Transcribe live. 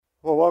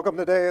Well, welcome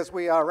today as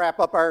we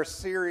wrap up our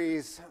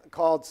series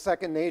called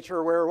Second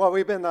Nature, where what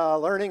we've been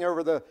learning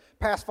over the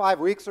past 5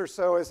 weeks or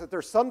so is that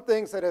there's some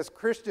things that as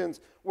Christians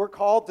we're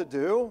called to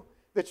do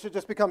that should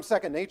just become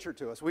second nature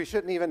to us. We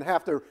shouldn't even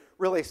have to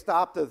really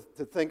stop to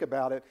think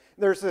about it.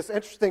 There's this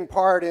interesting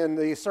part in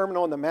the Sermon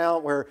on the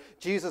Mount where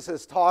Jesus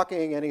is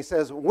talking and he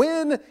says,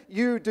 when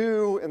you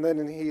do, and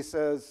then he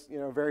says,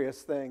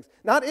 various things.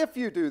 Not if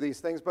you do these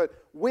things, but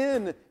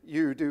when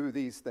you do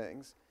these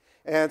things.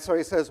 And so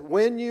he says,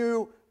 when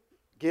you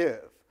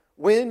give,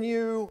 when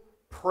you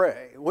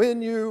pray,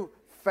 when you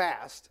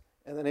fast,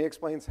 and then he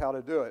explains how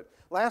to do it.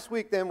 Last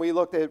week then we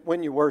looked at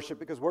when you worship,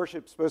 because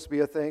worship is supposed to be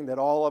a thing that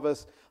all of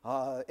us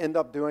end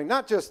up doing,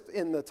 not just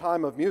in the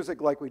time of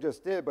music like we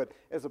just did, but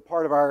as a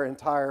part of our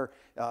entire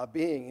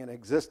being and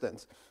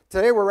existence.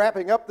 Today we're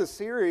wrapping up this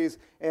series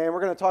and we're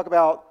going to talk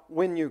about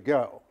when you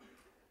go.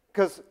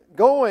 Because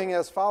going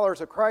as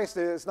followers of Christ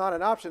is not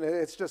an option.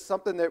 It's just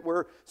something that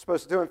we're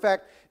supposed to do. In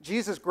fact,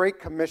 Jesus' great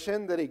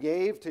commission that he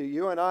gave to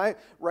you and I,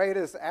 right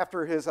as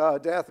after his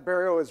death,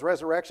 burial, his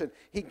resurrection,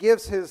 he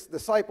gives his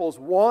disciples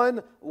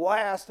one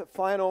last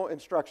final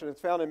instruction. It's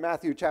found in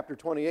Matthew chapter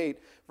 28,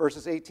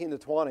 verses 18 to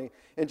 20.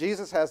 And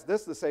Jesus has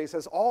this to say. He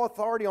says, all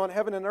authority on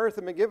heaven and earth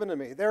has been given to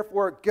me.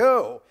 Therefore,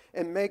 go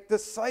and make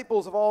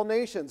disciples of all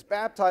nations,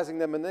 baptizing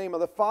them in the name of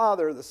the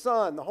Father, the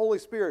Son, the Holy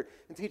Spirit,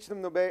 and teach them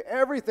to obey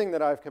everything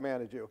that I've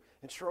commanded you.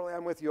 And surely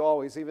I'm with you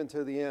always, even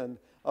to the end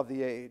of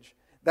the age.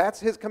 That's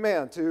his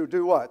command, to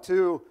do what?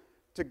 To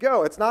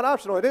go. It's not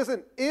optional. It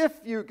isn't if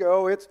you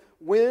go, it's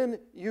when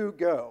you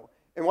go.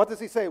 And what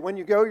does he say? When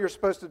you go, you're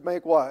supposed to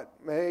make what?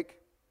 Make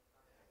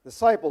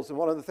disciples. And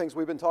one of the things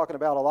we've been talking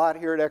about a lot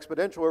here at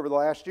Exponential over the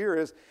last year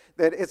is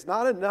that it's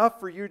not enough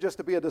for you just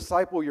to be a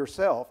disciple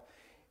yourself.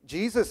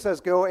 Jesus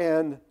says go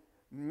and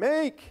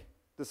make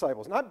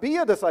disciples. Not be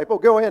a disciple,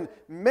 go and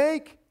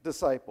make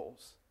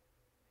disciples.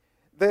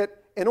 That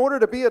in order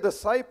to be a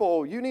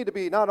disciple, you need to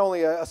be not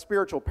only a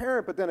spiritual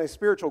parent, but then a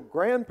spiritual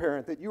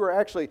grandparent, that you are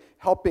actually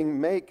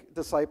helping make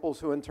disciples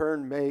who in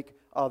turn make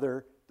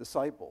other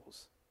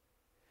disciples.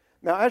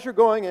 Now, as you're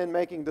going and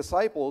making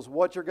disciples,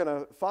 what you're going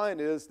to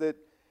find is that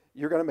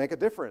you're going to make a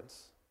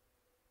difference.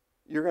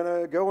 You're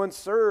going to go and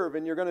serve,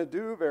 and you're going to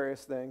do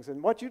various things.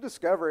 And what you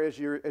discover as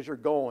you're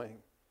going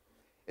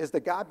is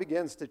that God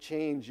begins to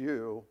change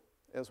you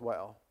as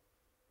well.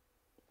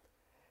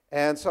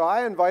 And so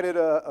I invited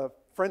a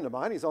friend of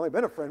mine, he's only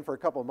been a friend for a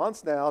couple of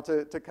months now,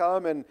 to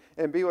come and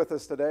be with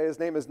us today. His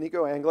name is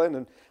Nico Anglin,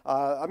 and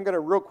I'm going to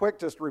real quick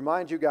just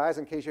remind you guys,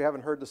 in case you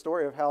haven't heard the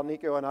story of how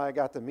Nico and I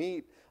got to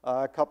meet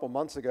a couple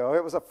months ago.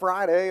 It was a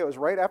Friday, it was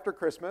right after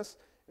Christmas.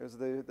 It was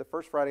the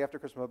first Friday after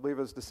Christmas, I believe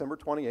it was December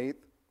 28th.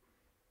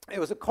 It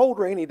was a cold,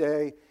 rainy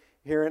day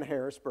here in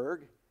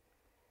Harrisburg.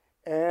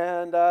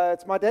 And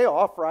it's my day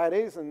off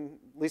Fridays, and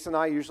Lisa and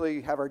I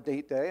usually have our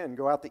date day and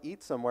go out to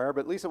eat somewhere,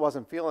 but Lisa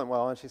wasn't feeling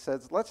well, and she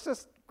says, let's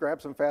just grab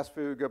some fast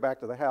food, go back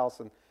to the house.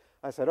 And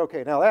I said,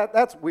 okay, now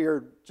that's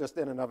weird just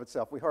in and of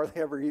itself. We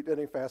hardly ever eat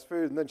any fast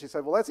food. And then she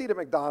said, well, let's eat at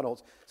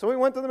McDonald's. So we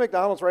went to the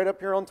McDonald's right up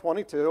here on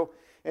 22,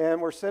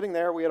 and we're sitting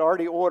there. We had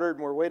already ordered,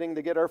 and we're waiting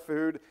to get our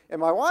food, and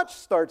my watch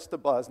starts to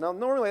buzz. Now,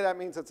 normally that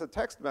means it's a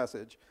text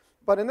message.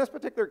 But in this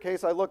particular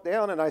case, I look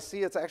down and I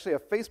see it's actually a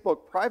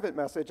Facebook private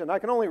message, and I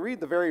can only read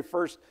the very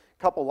first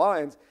couple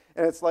lines.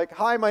 And it's like,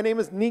 hi, my name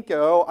is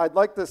Nico. I'd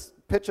like to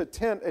pitch a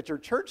tent at your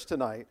church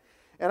tonight.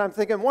 And I'm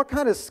thinking, what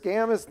kind of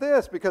scam is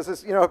this? Because,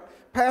 it's,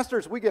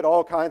 pastors, we get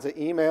all kinds of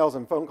emails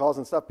and phone calls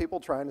and stuff, people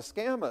trying to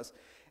scam us.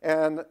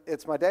 And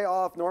it's my day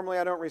off. Normally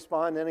I don't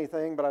respond to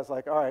anything, but I was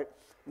like, all right,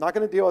 I'm not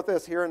going to deal with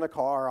this here in the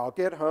car. I'll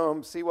get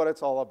home, see what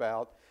it's all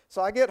about.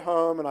 So I get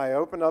home and I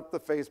open up the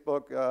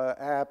Facebook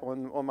app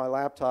on my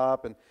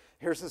laptop, and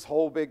here's this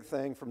whole big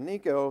thing from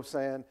Nico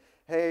saying,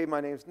 hey,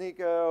 my name's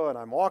Nico, and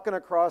I'm walking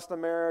across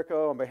America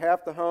on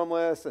behalf of the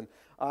homeless, and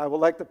I would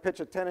like to pitch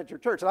a tent at your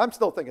church. And I'm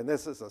still thinking,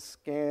 this is a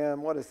scam.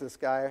 What is this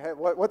guy?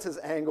 What's his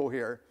angle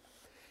here?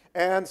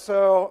 And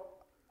so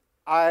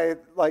I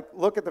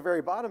look at the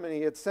very bottom, and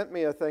he had sent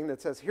me a thing that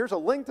says, here's a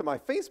link to my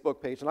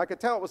Facebook page. And I could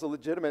tell it was a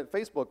legitimate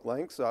Facebook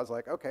link, so I was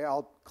like, okay,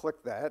 I'll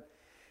click that.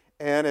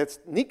 And it's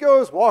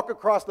Nico's Walk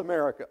Across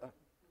America.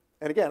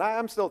 And again,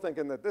 I'm still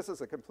thinking that this is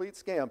a complete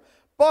scam.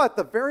 But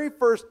the very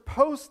first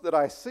post that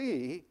I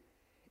see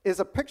is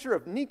a picture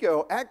of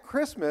Nico at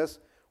Christmas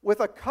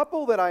with a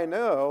couple that I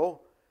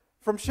know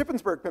from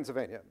Shippensburg,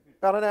 Pennsylvania,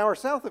 about an hour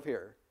south of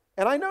here.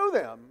 And I know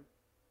them.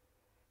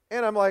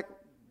 And I'm like,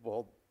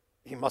 well,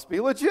 he must be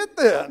legit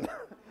then.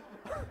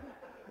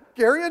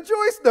 Gary and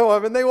Joyce know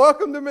him, and they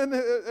welcomed him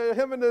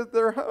into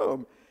their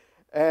home.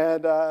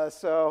 And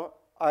so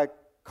I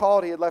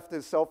called. He had left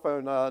his cell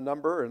phone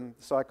number, and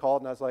so I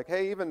called, and I was like,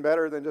 hey, even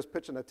better than just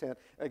pitching a tent.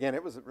 Again,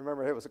 it was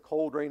a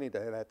cold, rainy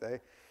day that day.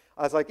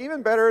 I was like,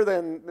 even better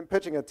than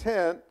pitching a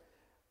tent,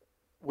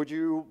 would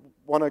you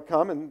want to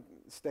come and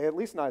stay at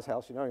Lisa and I's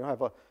house. You'll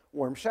have a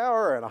warm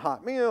shower and a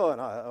hot meal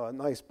and a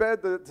nice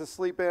bed to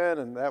sleep in,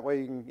 and that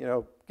way you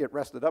can, get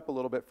rested up a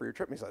little bit for your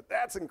trip. And he's like,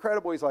 that's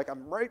incredible. He's like,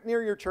 I'm right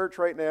near your church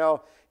right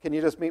now. Can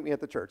you just meet me at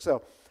the church?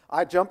 So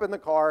I jump in the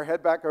car,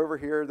 head back over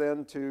here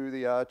then to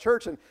the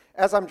church, and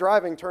as I'm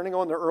driving, turning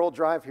on the Earl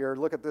Drive here,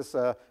 look at this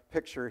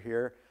picture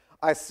here.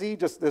 I see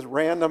just this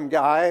random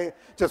guy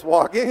just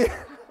walking.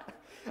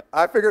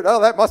 I figured,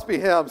 that must be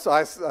him. So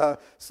I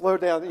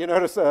slowed down. You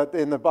notice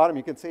in the bottom,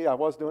 you can see I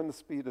was doing the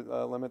speed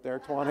limit there,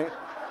 20.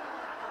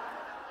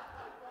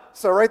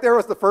 So right there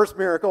was the first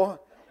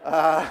miracle.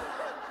 I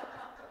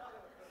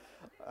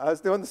was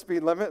doing the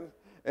speed limit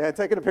and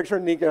taking a picture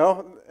of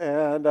Nico.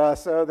 And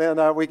so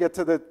then we get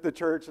to the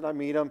church, and I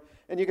meet him.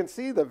 And you can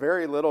see the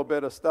very little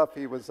bit of stuff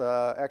he was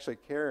actually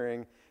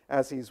carrying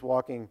as he's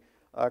walking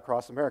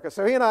across America.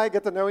 So he and I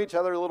get to know each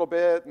other a little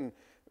bit,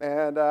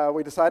 and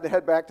we decided to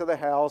head back to the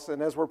house.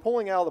 And as we're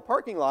pulling out of the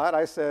parking lot,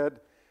 I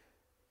said,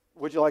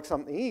 would you like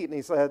something to eat? And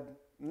he said,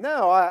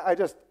 no, I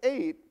just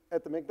ate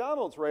at the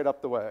McDonald's right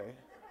up the way.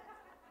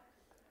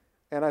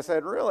 And I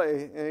said,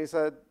 really? And he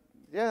said,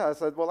 yeah. I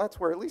said, well, that's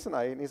where Lisa and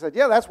I ate. And he said,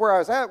 yeah, that's where I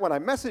was at when I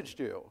messaged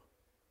you.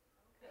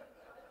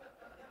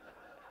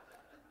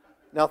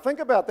 Now think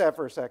about that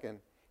for a second.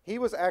 He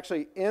was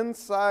actually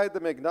inside the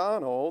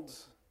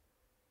McDonald's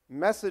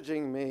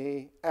messaging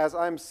me as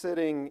I'm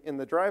sitting in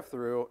the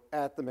drive-thru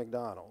at the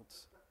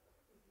McDonald's.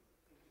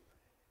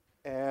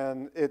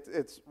 And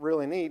it's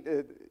really neat.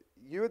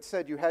 You had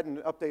said you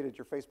hadn't updated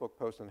your Facebook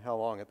post in how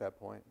long at that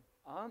point?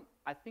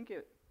 I think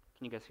can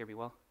you guys hear me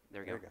well?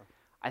 There we go. There you go.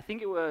 I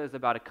think it was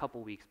about a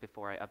couple weeks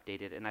before I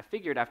updated, and I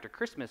figured after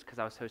Christmas, because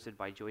I was hosted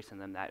by Joyce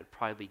and them, that it would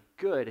probably be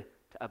good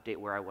to update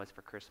where I was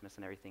for Christmas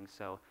and everything.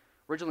 So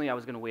originally I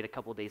was going to wait a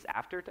couple days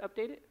after to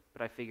update it,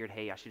 but I figured,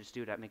 hey, I should just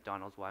do it at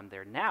McDonald's while I'm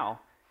there now.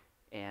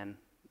 And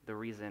the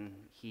reason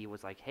he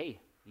was like, hey,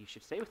 you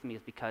should stay with me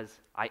is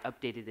because I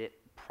updated it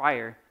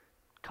prior,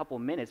 a couple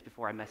minutes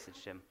before I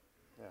messaged him.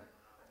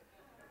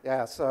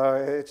 Yeah, so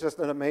it's just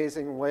an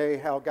amazing way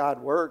how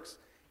God works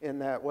in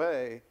that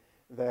way,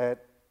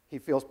 that he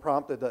feels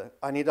prompted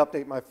I need to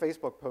update my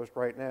Facebook post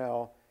right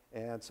now.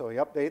 And so he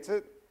updates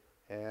it,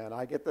 and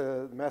I get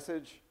the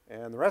message,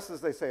 and the rest,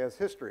 as they say, is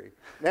history.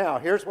 Now,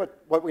 here's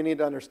what we need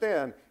to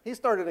understand. He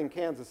started in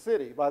Kansas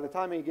City. By the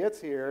time he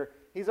gets here,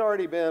 he's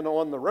already been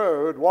on the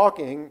road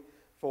walking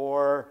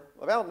for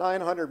about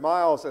 900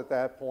 miles at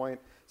that point.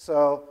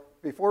 So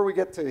before we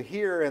get to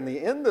here and the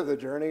end of the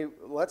journey,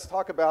 let's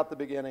talk about the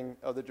beginning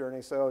of the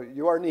journey. So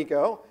you are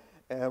Nico,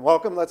 and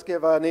welcome. Let's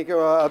give Nico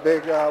a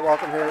big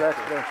welcome here at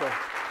Acadential.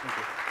 Thank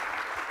you.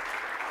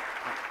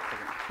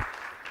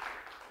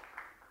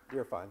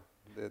 You're fine.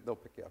 They'll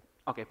pick you up.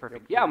 Okay,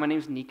 perfect. Yeah, my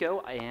name's Nico,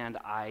 and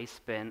I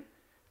spent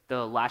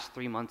the last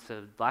 3 months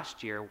of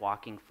last year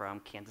walking from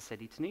Kansas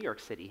City to New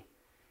York City.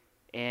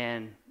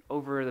 And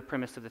over the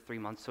premise of the 3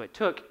 months, so it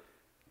took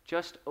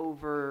just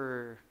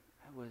over,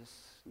 it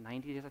was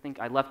 90 days, I think.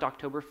 I left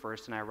October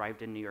 1st, and I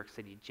arrived in New York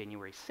City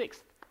January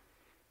 6th.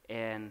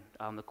 And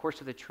the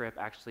course of the trip,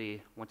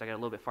 actually, once I got a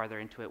little bit farther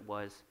into it,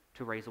 was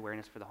to raise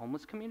awareness for the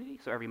homeless community.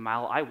 So every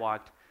mile I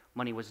walked,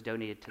 money was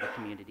donated to the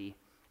community.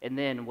 And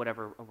then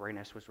whatever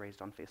awareness was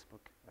raised on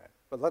Facebook. Right.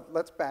 But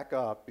let's back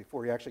up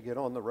before you actually get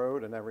on the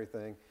road and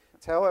everything.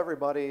 Tell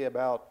everybody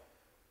about,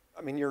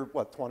 you're,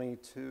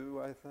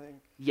 22, I think?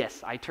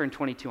 Yes, I turned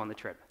 22 on the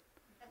trip.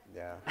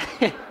 Yeah.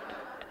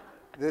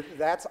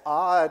 That's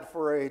odd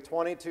for a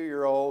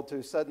 22-year-old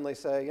to suddenly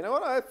say, you know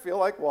what, I feel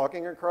like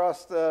walking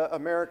across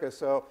America.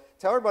 So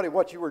tell everybody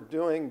what you were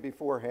doing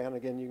beforehand.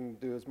 Again, you can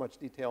do as much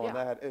detail on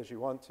that as you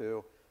want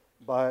to.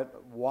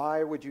 But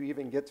why would you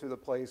even get to the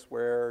place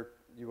where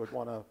you would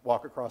want to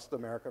walk across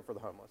America for the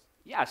homeless?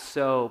 Yeah,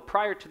 so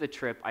prior to the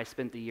trip, I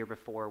spent the year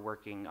before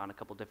working on a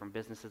couple different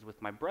businesses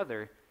with my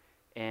brother.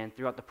 And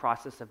throughout the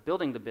process of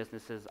building the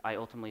businesses, I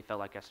ultimately felt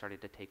like I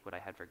started to take what I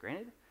had for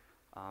granted.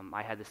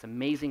 I had this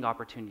amazing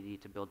opportunity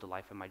to build the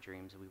life of my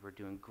dreams. We were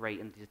doing great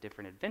in these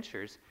different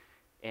adventures,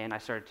 and I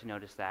started to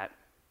notice that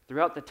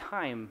throughout the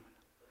time,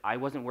 I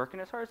wasn't working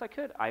as hard as I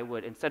could. I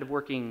would, instead of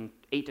working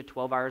 8 to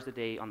 12 hours a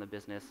day on the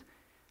business,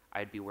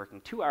 I'd be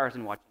working 2 hours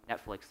and watching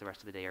Netflix the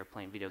rest of the day or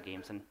playing video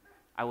games. And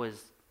I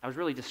was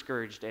really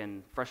discouraged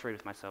and frustrated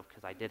with myself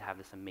because I did have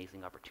this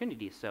amazing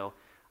opportunity. So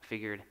I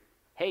figured,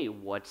 hey,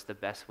 what's the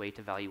best way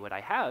to value what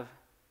I have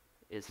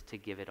is to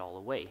give it all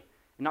away.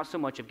 Not so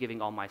much of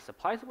giving all my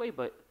supplies away,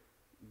 but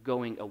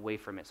going away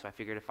from it. So I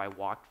figured if I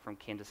walked from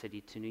Kansas City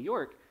to New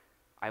York,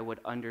 I would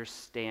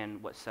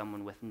understand what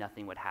someone with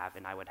nothing would have,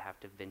 and I would have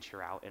to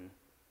venture out and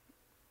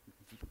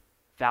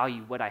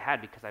value what I had,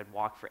 because I'd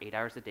walk for 8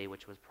 hours a day,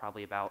 which was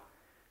probably about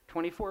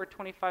 24 or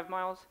 25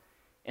 miles,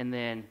 and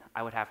then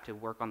I would have to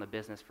work on the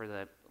business for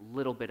the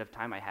little bit of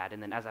time I had.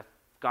 And then as I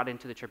got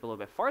into the trip a little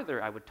bit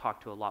farther, I would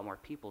talk to a lot more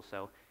people.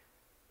 So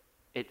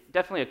it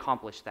definitely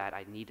accomplished that.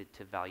 I needed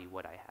to value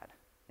what I had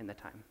in the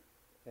time.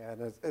 Yeah,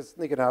 and as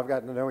Nick and I have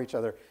gotten to know each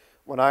other,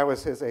 when I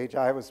was his age,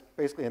 I was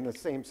basically in the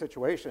same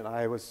situation.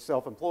 I was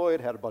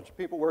self-employed, had a bunch of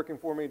people working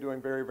for me,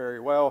 doing very, very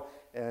well,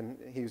 and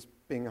he's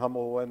being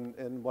humble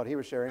in what he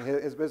was sharing.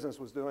 His business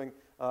was doing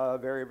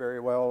very, very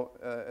well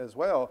as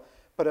well.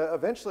 But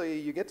eventually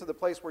you get to the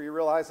place where you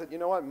realize that, you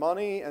know what,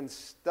 money and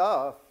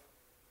stuff,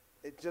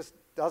 it just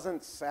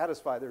doesn't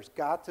satisfy. There's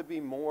got to be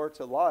more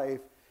to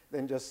life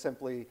than just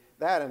simply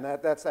that. And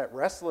that's that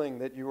wrestling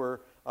that you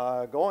were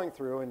going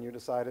through, and you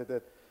decided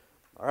that,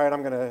 all right,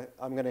 I'm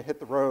gonna hit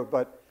the road.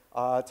 But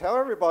tell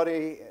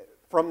everybody,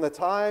 from the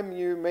time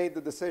you made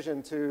the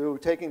decision to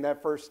taking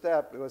that first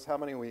step, it was how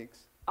many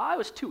weeks? It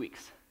was 2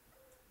 weeks.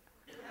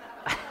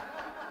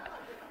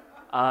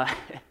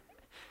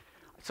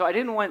 So I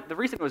didn't want, the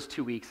reason it was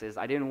 2 weeks is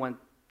I didn't want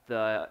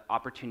the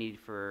opportunity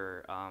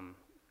for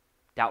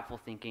doubtful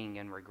thinking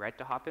and regret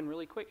to hop in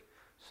really quick.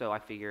 So I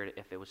figured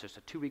if it was just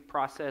a 2-week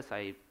process,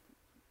 I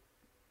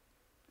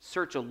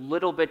search a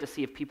little bit to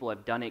see if people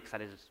have done it, because I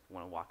just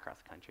want to walk across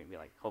the country and be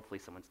like, hopefully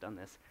someone's done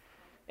this.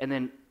 And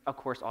then, of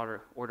course,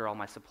 order all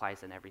my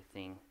supplies and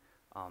everything.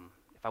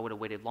 If I would have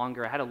waited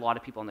longer, I had a lot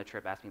of people on the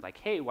trip ask me, like,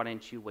 hey, why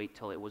didn't you wait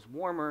till it was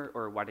warmer,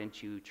 or why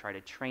didn't you try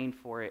to train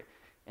for it?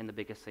 And the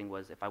biggest thing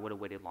was, if I would have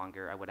waited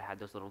longer, I would have had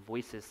those little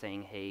voices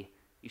saying, hey,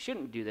 you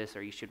shouldn't do this,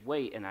 or you should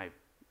wait, and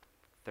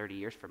 30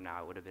 years from now,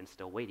 I would have been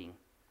still waiting.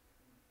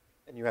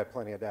 And you had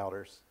plenty of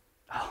doubters.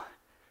 Oh,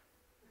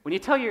 when you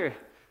tell your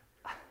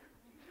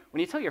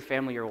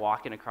family you're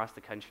walking across the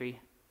country,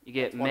 you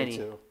get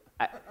many.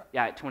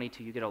 At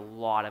 22, you get a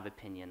lot of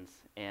opinions,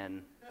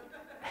 and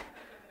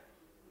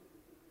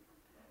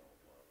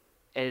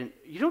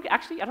you don't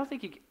actually. I don't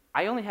think you.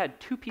 I only had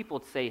 2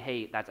 people say,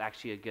 "Hey, that's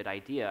actually a good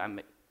idea.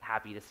 I'm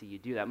happy to see you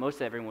do that." Most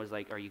of everyone was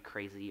like, "Are you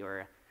crazy?"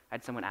 Or I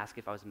had someone ask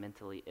if I was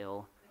mentally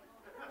ill.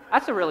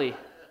 It's a really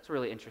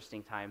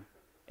interesting time,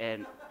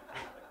 and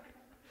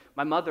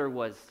my mother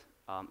was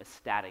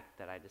ecstatic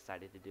that I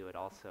decided to do it.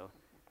 Also,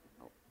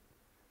 I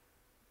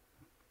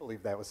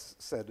believe that was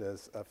said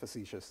as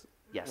facetious.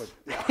 Yes.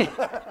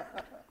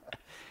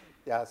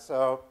 Yeah.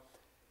 So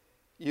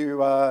you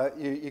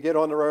get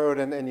on the road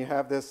and you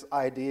have this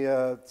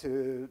idea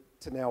to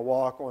now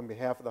walk on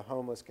behalf of the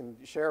homeless. Can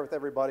you share with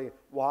everybody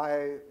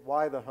why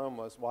the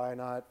homeless? Why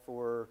not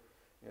for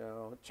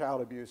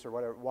child abuse or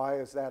whatever? Why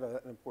is that an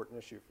important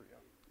issue for you?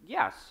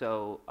 Yeah.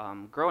 So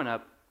growing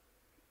up,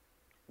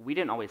 we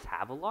didn't always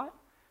have a lot.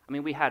 I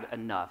mean, we had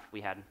enough.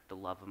 We had the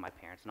love of my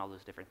parents and all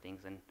those different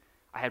things, and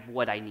I had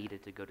what I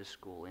needed to go to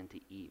school and to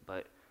eat,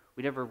 but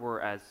we never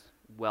were as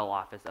well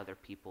off as other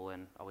people,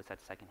 and always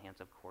had second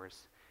hands, of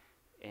course.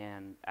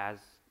 And as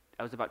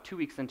I was about 2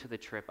 weeks into the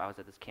trip, I was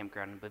at this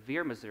campground in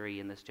Bevier,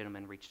 Missouri, and this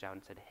gentleman reached out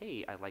and said,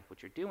 hey, I like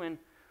what you're doing.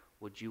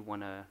 Would you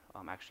want to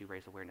actually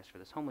raise awareness for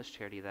this homeless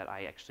charity that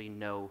I actually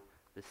know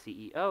the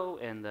CEO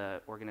and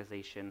the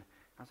organization?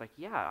 I was like,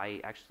 yeah,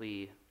 I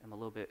actually am a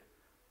little bit,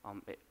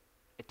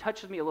 it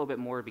touches me a little bit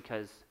more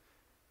because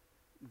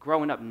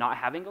growing up not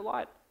having a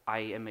lot, I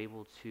am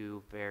able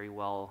to very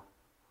well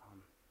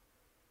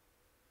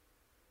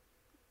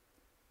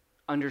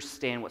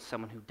understand what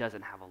someone who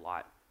doesn't have a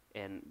lot,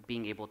 and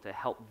being able to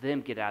help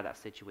them get out of that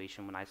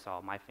situation when I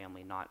saw my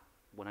family not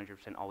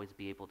 100% always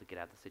be able to get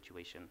out of the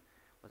situation.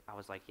 I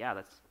was like, yeah,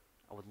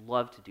 I would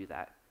love to do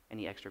that,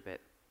 any extra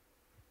bit.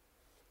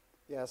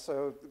 Yeah,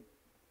 so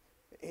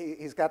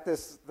he's got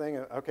this thing,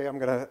 okay, I'm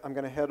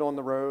gonna head on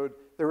the road.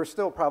 There were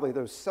still probably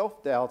those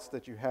self-doubts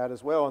that you had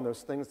as well, and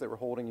those things that were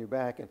holding you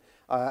back. And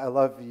I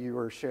love you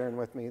were sharing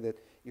with me that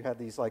you had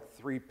these like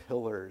 3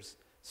 pillars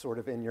sort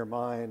of in your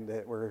mind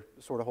that were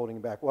sort of holding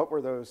you back. What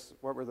were those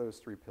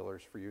 3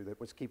 pillars for you that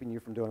was keeping you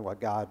from doing what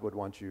God would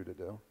want you to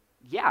do?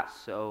 Yeah,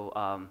 so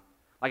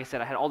like I said,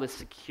 I had all this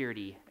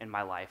security in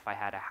my life. I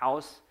had a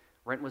house,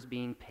 rent was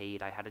being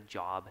paid, I had a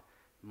job,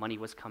 money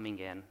was coming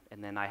in,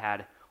 and then I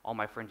had all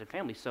my friends and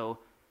family. So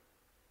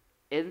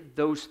in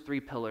those 3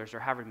 pillars,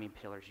 or however many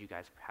pillars you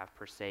guys have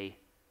per se,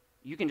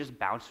 you can just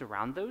bounce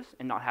around those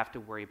and not have to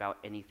worry about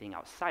anything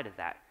outside of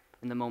that.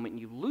 And the moment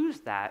you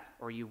lose that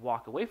or you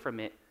walk away from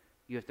it,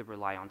 you have to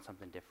rely on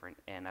something different.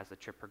 And as the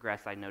trip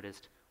progressed, I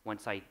noticed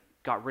once I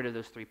got rid of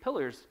those 3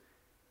 pillars,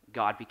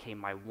 God became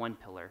my 1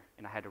 pillar,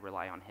 and I had to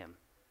rely on him.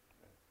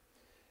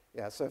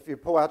 Yeah, so if you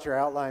pull out your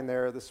outline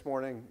there this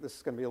morning, this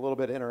is going to be a little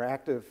bit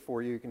interactive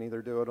for you. You can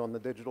either do it on the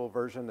digital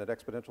version at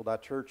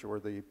exponential.church or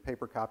the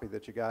paper copy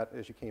that you got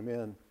as you came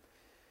in.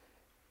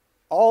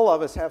 All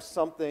of us have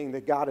something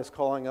that God is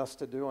calling us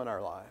to do in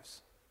our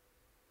lives.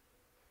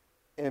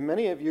 And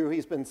many of you,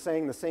 he's been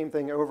saying the same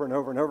thing over and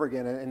over and over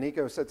again. And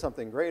Nico said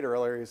something great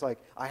earlier. He's like,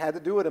 I had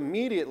to do it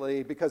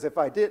immediately because if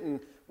I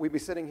didn't, we'd be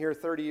sitting here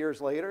 30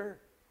 years later,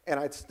 and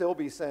I'd still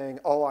be saying,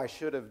 oh, I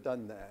should have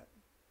done that.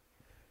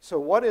 So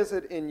what is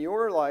it in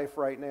your life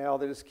right now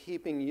that is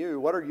keeping you?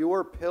 What are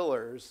your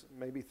pillars,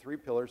 maybe 3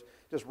 pillars?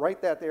 Just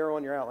write that there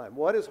on your outline.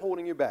 What is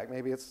holding you back?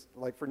 Maybe it's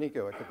like for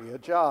Nico, it could be a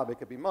job, it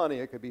could be money,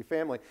 it could be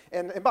family.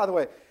 And by the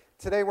way,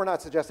 today we're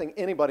not suggesting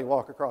anybody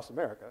walk across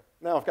America.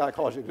 Now, if God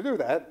calls you to do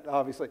that,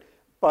 obviously.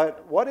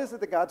 But what is it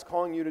that God's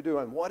calling you to do,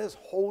 and what is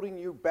holding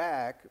you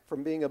back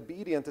from being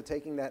obedient to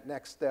taking that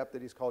next step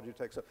that he's called you to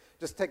take? So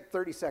just take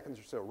 30 seconds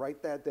or so.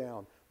 Write that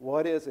down.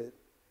 What is it?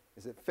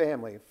 Is it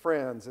family,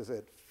 friends? Is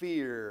it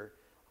fear?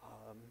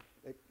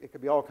 It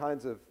could be all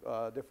kinds of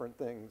different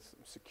things.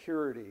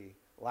 Security,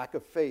 lack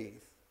of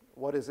faith.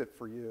 What is it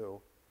for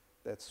you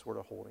that's sort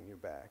of holding you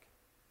back?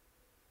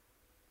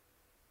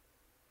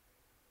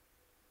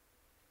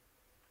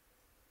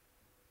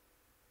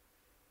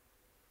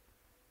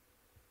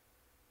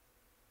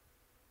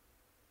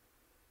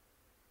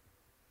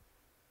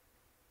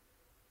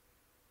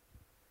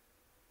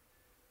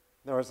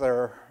 Now, as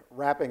they're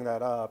wrapping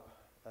that up,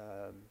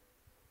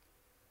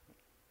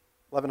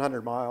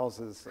 1,100 miles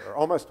is, or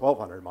almost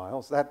 1,200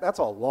 miles. That's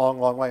a long,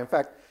 long way. In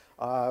fact,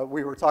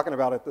 we were talking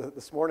about it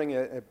this morning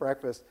at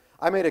breakfast.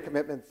 I made a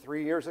commitment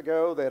 3 years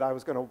ago that I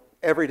was going to,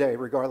 every day,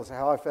 regardless of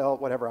how I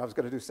felt, whatever, I was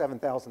going to do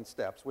 7,000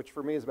 steps, which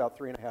for me is about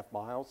 3.5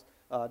 miles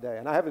a day.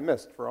 And I haven't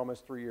missed for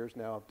almost 3 years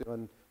now of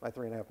doing my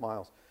 3.5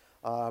 miles.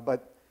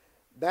 But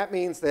that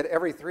means that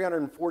every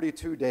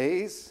 342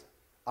 days,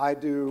 I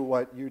do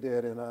what you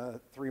did in a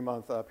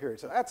 3-month period.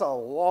 So that's a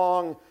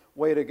long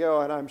way to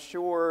go, and I'm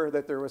sure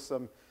that there was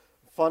some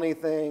funny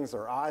things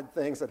or odd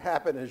things that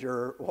happen as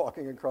you're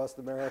walking across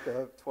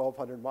America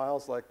 1,200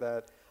 miles like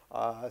that.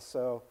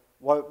 So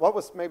what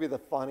was maybe the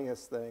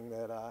funniest thing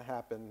that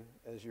happened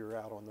as you were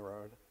out on the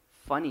road?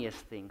 Funniest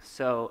thing.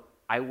 So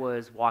I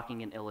was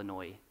walking in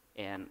Illinois,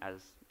 and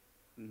as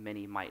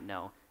many might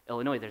know,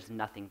 Illinois, there's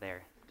nothing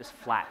there, just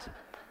flat.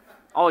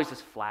 Always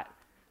just flat.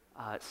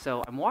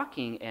 So I'm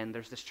walking, and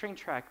there's this train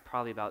track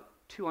probably about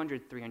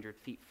 200, 300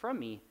 feet from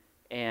me,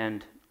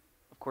 and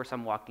of course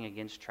I'm walking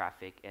against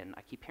traffic, and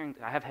I keep hearing,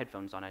 I have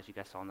headphones on, as you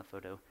guys saw in the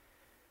photo.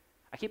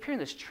 I keep hearing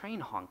this train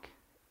honk,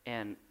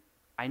 and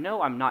I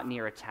know I'm not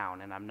near a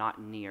town, and I'm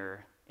not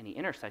near any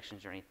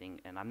intersections or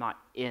anything, and I'm not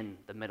in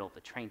the middle of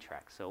the train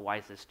track, so why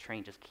does this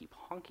train just keep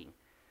honking?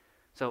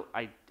 So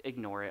I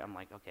ignore it. I'm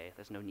like, okay,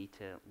 there's no need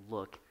to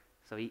look.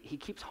 So he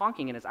keeps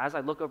honking, and as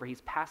I look over,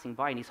 he's passing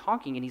by, and he's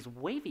honking, and he's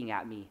waving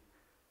at me.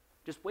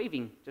 Just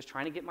waving, just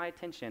trying to get my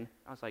attention.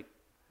 I was like,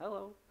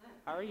 hello,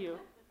 how are you?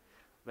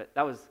 But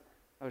that was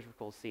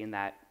cool seeing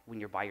that when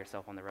you're by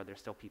yourself on the road, there's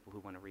still people who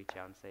want to reach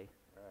out and say.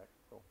 All right,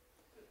 cool.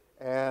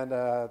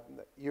 And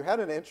you had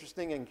an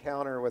interesting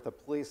encounter with a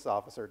police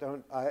officer.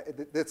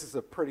 This is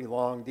a pretty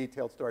long,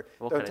 detailed story.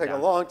 Don't take a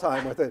long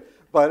time with it.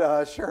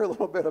 But share a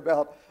little bit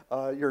about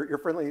your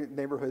friendly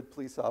neighborhood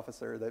police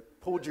officer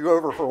that pulled you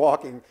over for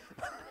walking.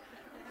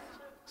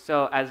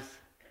 So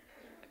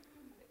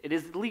it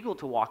is legal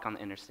to walk on the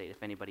interstate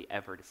if anybody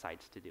ever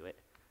decides to do it.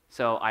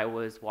 So I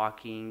was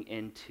walking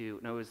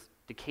it was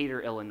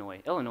Decatur,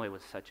 Illinois. Illinois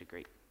was it's a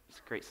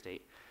great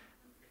state.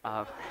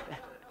 I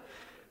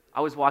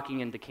was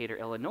walking in Decatur,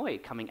 Illinois,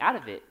 coming out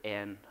of it,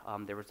 and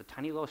there was a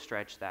tiny little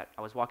stretch that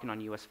I was walking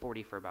on US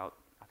 40 for about,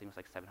 I think it was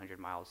like 700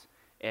 miles.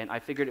 And I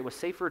figured it was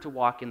safer to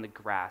walk in the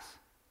grass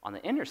on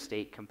the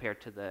interstate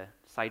compared to the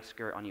side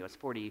skirt on US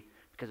 40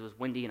 because it was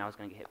windy and I was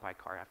going to get hit by a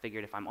car. I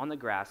figured if I'm on the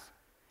grass,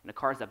 and the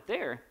car's up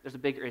there's a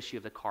bigger issue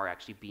of the car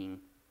actually being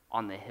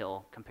on the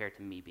hill compared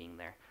to me being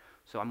there.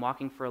 So I'm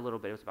walking for a little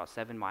bit. It was about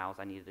 7 miles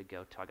I needed to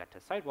go till I got to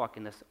the sidewalk,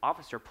 and this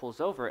officer pulls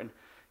over, and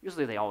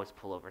usually they always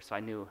pull over, so I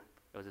knew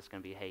it was just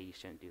going to be, hey, you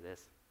shouldn't do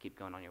this. Keep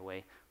going on your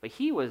way. But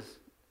he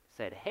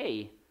said,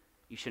 hey,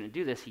 you shouldn't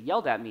do this. He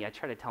yelled at me. I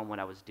tried to tell him what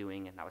I was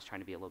doing, and I was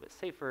trying to be a little bit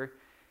safer,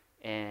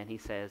 and he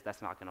says,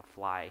 that's not going to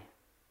fly.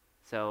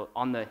 So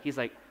he's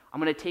like, I'm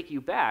going to take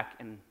you back,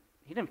 and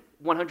he didn't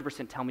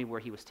 100% tell me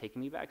where he was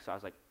taking me back, so I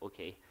was like,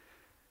 okay.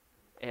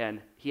 And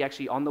he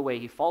actually, on the way,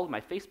 he followed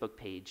my Facebook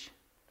page,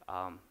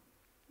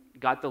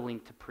 got the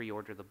link to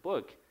pre-order the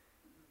book,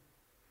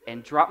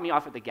 and dropped me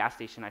off at the gas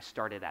station I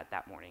started at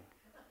that morning,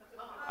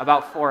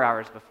 about 4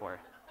 hours before.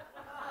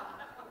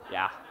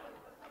 Yeah.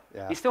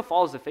 He still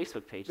follows the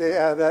Facebook page.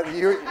 Yeah,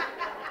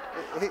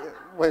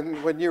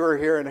 when you were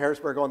here in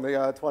Harrisburg on the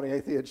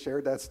 28th, he had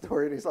shared that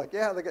story, and he's like,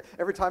 yeah,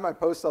 every time I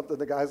post something,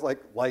 the guy's like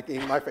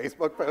liking my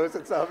Facebook post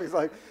and stuff. He's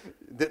like,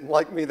 didn't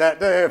like me that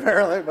day,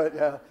 apparently, but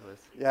yeah.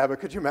 Yeah, but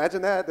could you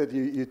imagine that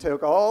you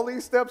took all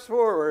these steps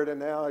forward, and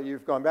now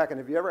you've gone back? And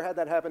have you ever had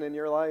that happen in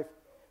your life?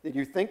 Did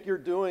you think you're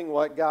doing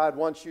what God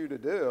wants you to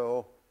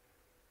do,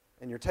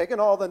 and you're taking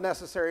all the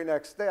necessary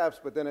next steps,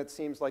 but then it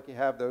seems like you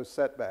have those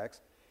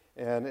setbacks?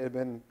 And it had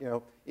been,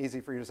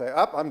 easy for you to say,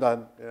 I'm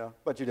done,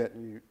 but you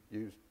didn't.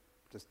 You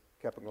just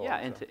kept going. Yeah,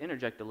 and to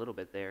interject a little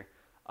bit there,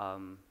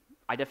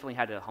 I definitely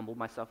had to humble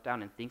myself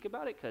down and think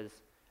about it, because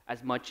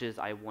as much as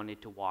I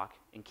wanted to walk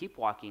and keep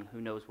walking,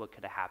 who knows what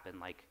could have happened.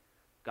 Like,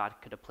 God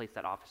could have placed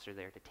that officer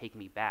there to take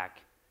me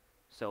back,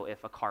 so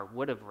if a car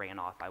would have ran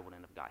off, I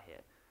wouldn't have got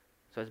hit.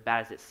 So as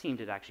bad as it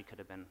seemed, it actually could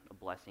have been a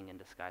blessing in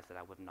disguise that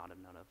I would not have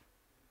known of.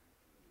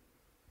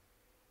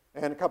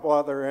 And a couple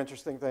other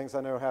interesting things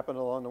I know happened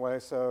along the way.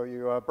 So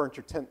you burnt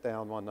your tent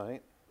down one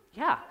night.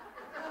 Yeah.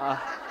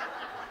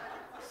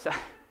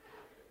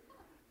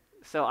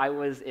 So I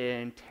was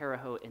in Terre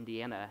Haute,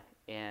 Indiana,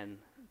 and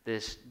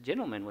this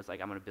gentleman was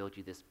like, I'm going to build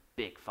you this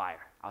big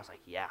fire. I was like,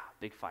 yeah,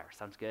 big fire,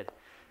 sounds good.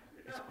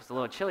 it was a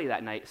little chilly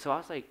that night, so I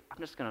was like, I'm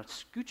just going to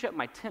scooch up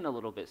my tent a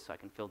little bit so I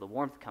can feel the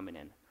warmth coming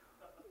in.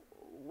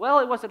 Well,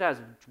 it wasn't as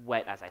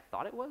wet as I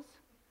thought it was.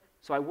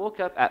 So I woke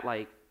up at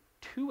like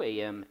 2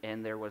 a.m.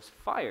 and there was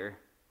fire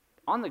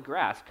on the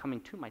grass coming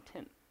to my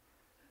tent.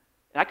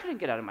 And I couldn't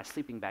get out of my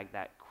sleeping bag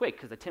that quick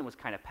because the tent was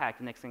kind of packed.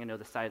 The next thing I know,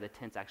 the side of the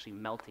tent's actually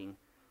melting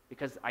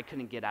because I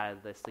couldn't get out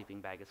of the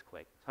sleeping bag as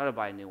quick. So I had to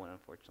buy a new one,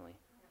 unfortunately,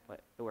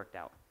 but it worked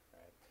out.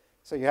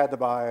 So you had to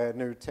buy a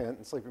new tent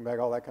and sleeping bag,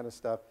 all that kind of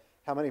stuff.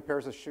 How many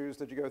pairs of shoes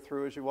did you go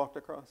through as you walked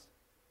across?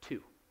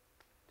 2.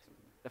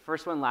 The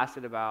first one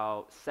lasted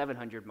about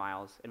 700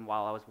 miles, and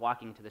while I was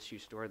walking to the shoe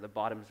store, the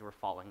bottoms were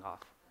falling off.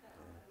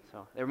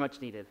 So they were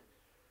much needed.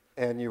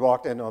 And you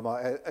walked into a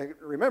mall.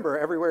 Remember,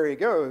 everywhere he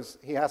goes,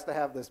 he has to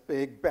have this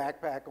big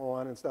backpack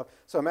on and stuff.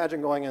 So imagine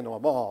going into a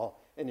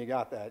mall, and you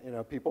got that. You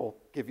know, people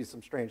give you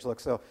some strange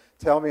looks. So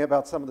tell me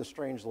about some of the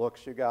strange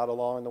looks you got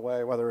along the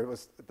way, whether it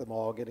was at the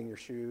mall getting your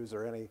shoes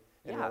or any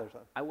other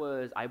time. I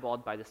was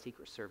eyeballed by the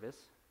Secret Service,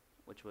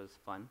 which was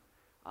fun.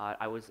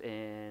 I was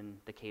in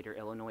Decatur,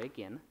 Illinois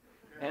again.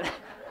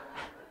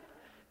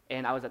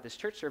 And I was at this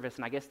church service,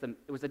 and I guess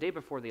it was the day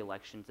before the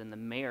elections, and the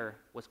mayor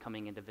was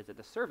coming in to visit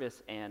the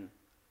service, and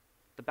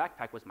the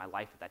backpack was my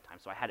life at that time,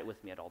 so I had it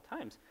with me at all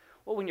times.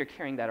 Well, when you're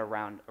carrying that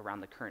around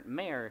the current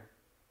mayor,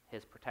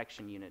 his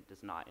protection unit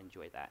does not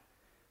enjoy that.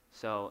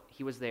 So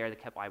he was there, they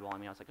kept eyeballing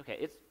me. I was like, okay,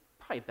 it's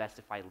probably best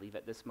if I leave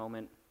at this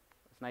moment.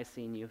 It's nice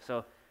seeing you.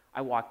 So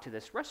I walked to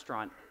this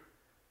restaurant.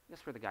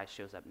 Guess where the guy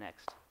shows up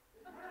next?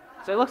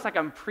 So it looks like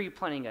I'm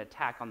pre-planning an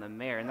attack on the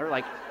mayor, and they're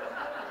like,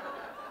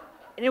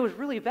 and it was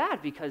really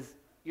bad because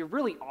you're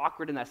really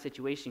awkward in that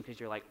situation because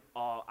you're like,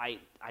 oh, I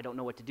don't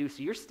know what to do.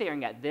 So you're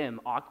staring at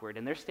them awkward,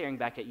 and they're staring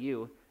back at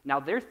you. Now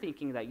they're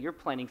thinking that you're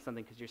planning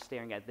something because you're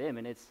staring at them,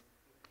 and it's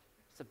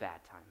a bad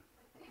time.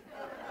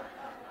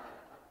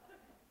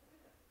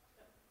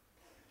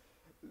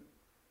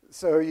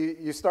 So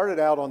you started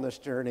out on this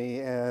journey,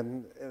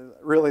 and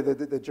really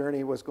the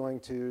journey was going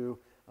to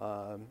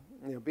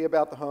be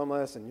about the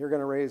homeless, and you're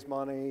going to raise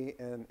money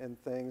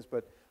and things.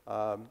 But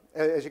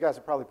as you guys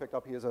have probably picked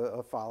up, he is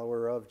a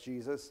follower of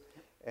Jesus.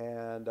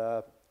 And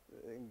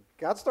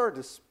God started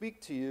to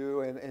speak to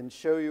you and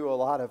show you a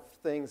lot of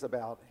things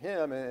about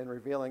him and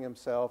revealing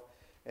himself.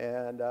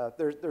 And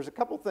there's a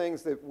couple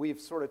things that we've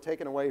sort of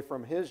taken away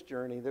from his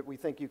journey that we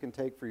think you can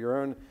take for your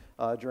own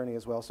journey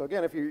as well. So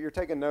again, if you're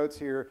taking notes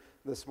here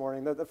this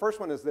morning, the first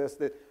one is this,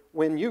 that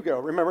when you go,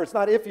 remember it's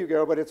not if you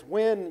go, but it's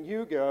when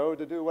you go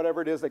to do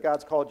whatever it is that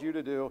God's called you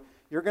to do,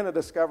 you're going to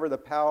discover the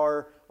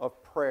power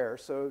of prayer.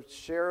 So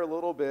share a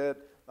little bit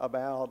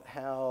about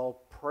how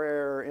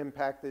prayer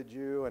impacted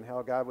you and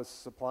how God was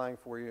supplying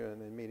for you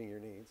and meeting your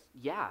needs.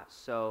 Yeah,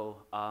 so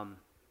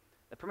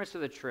the premise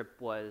of the trip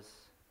was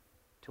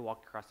to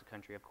walk across the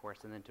country, of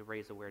course, and then to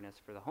raise awareness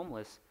for the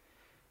homeless.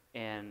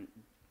 And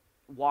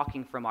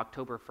walking from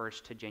October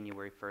 1st to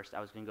January 1st, I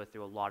was going to go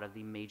through a lot of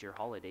the major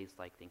holidays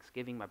like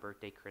Thanksgiving, my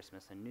birthday,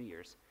 Christmas, and New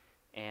Year's.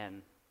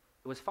 And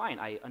it was fine.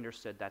 I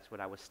understood that's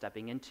what I was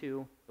stepping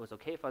into. It was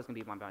okay if I was going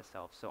to be by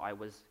myself. So I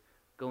was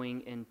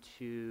going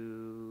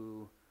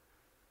into,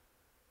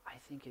 I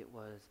think it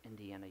was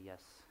Indiana,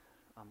 yes.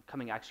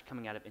 Coming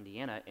out of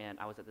Indiana, and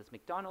I was at this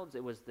McDonald's.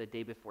 It was the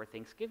day before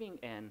Thanksgiving,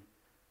 and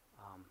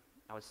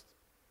I was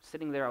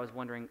sitting there. I was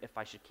wondering if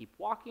I should keep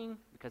walking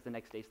because the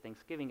next day's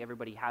Thanksgiving.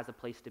 Everybody has a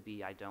place to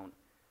be. I don't.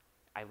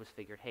 I was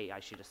figured, hey,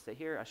 I should just sit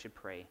here. I should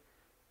pray.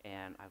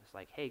 And I was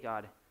like, hey,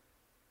 God,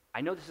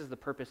 I know this is the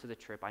purpose of the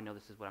trip. I know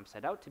this is what I'm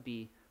set out to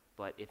be,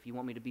 but if you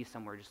want me to be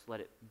somewhere, just let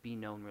it be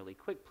known really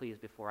quick, please,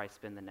 before I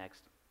spend the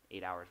next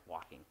 8 hours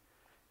walking.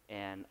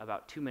 And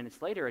about 2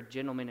 minutes later, a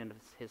gentleman and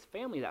his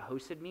family that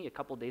hosted me a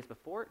couple days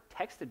before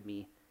texted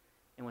me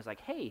and was like,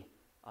 hey,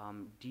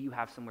 do you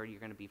have somewhere you're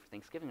going to be for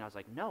Thanksgiving? I was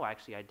like, no,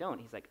 actually I don't.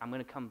 He's like, I'm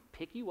going to come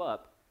pick you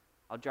up.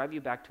 I'll drive you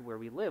back to where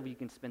we live. You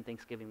can spend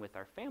Thanksgiving with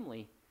our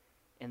family,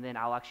 and then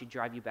I'll actually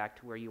drive you back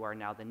to where you are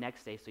now the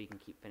next day so you can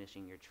keep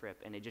finishing your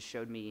trip. And it just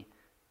showed me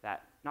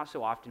that not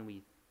so often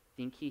we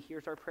think he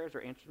hears our prayers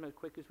or answers them as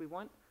quick as we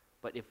want,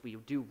 but if we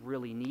do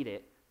really need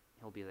it,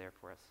 he'll be there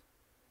for us.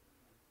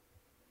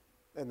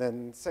 And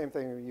then same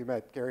thing, you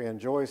met Gary and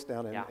Joyce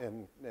down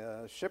in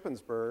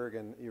Shippensburg,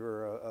 and you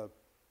were a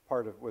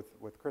part of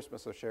with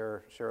Christmas, so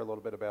share a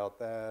little bit about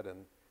that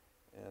and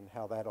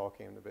how that all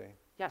came to be.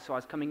 Yeah, so I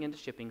was coming into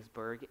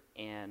Shippensburg,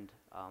 and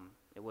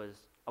I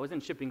was in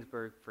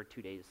Shippensburg for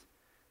 2 days.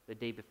 The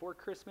day before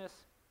Christmas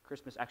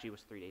actually it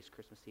was 3 days,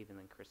 Christmas Eve and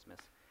then Christmas.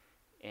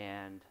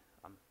 And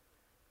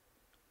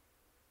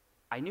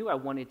I knew I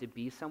wanted to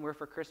be somewhere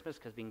for Christmas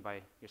because being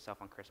by yourself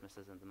on Christmas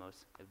isn't the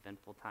most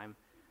eventful time.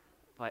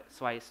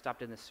 So I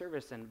stopped in the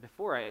service, and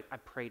before I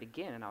prayed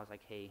again, and I was like,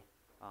 hey,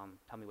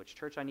 tell me which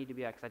church I need to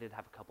be at, because I did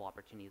have a couple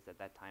opportunities at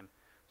that time.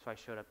 So I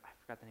showed up. I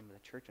forgot the name of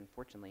the church,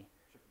 unfortunately.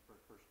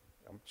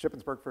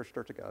 Shippensburg First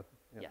Church of God.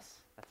 Yeah. Yes,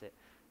 that's it.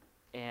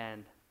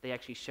 And they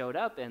actually showed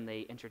up, and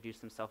they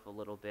introduced themselves a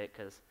little bit,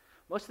 because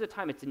most of the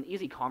time it's an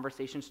easy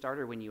conversation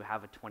starter when you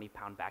have a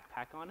 20-pound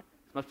backpack on.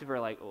 Most people are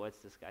like, oh, what's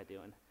this guy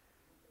doing?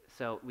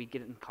 So we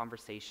get in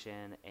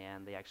conversation,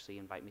 and they actually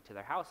invite me to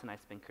their house, and I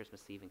spend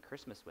Christmas Eve and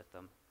Christmas with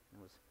them.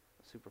 It was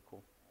super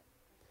cool.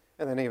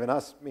 And then even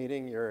us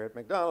meeting, you're at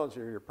McDonald's,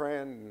 you're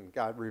praying, and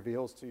God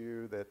reveals to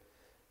you that,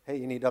 hey,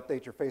 you need to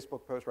update your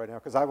Facebook post right now,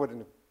 because I wouldn't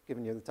have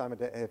given you the time of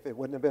day if it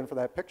wouldn't have been for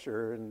that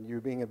picture and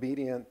you being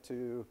obedient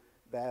to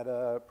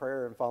that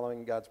prayer and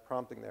following God's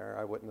prompting there.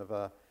 I wouldn't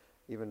have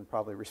even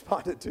probably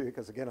responded to it,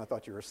 because again, I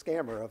thought you were a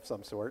scammer of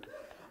some sort.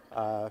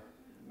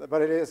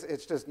 But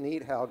it's just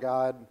neat how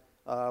God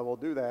will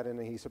do that, and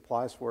he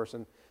supplies for us.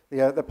 And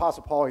the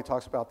Apostle Paul, he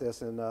talks about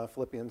this in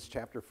Philippians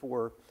chapter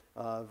 4,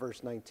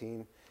 verse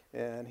 19.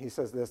 And he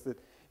says this, that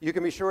you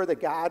can be sure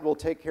that God will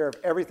take care of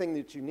everything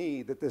that you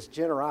need, that this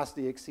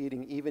generosity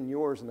exceeding even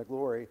yours in the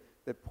glory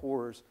that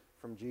pours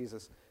from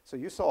Jesus. So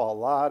you saw a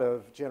lot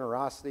of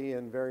generosity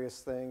in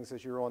various things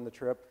as you were on the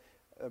trip.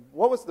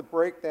 What was the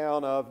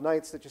breakdown of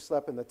nights that you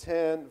slept in the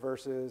tent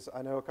versus,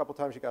 I know a couple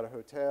times you got a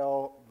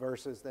hotel,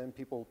 versus then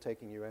people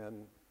taking you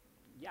in?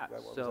 Yeah,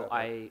 so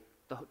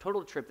the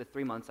total trip, the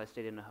 3 months, I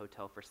stayed in a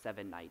hotel for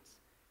 7 nights.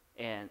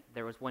 And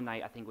there was one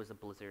night, I think it was a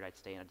blizzard I'd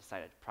stay in. I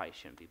decided it probably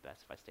shouldn't be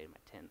best if I stayed in my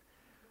tent.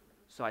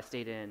 So I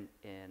stayed in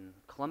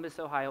Columbus,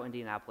 Ohio,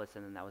 Indianapolis,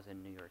 and then that was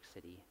in New York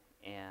City.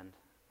 And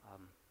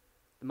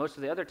most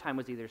of the other time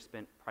was either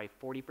spent,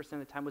 probably 40% of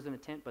the time was in a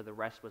tent, but the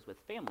rest was with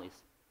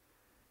families.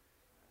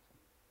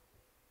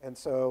 And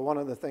so one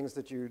of the things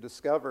that you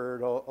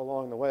discovered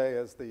along the way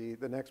is the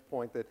next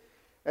point, that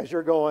as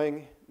you're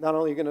going, not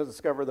only are you going to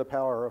discover the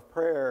power of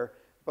prayer,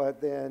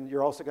 but then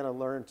you're also going to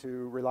learn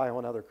to rely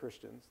on other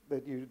Christians,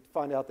 that you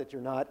find out that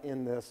you're not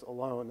in this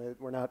alone, that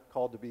we're not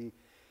called to be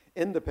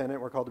independent,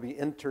 we're called to be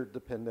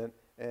interdependent,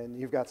 and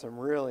you've got some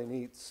really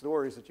neat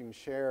stories that you can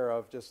share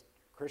of just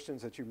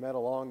Christians that you met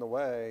along the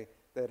way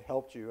that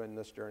helped you in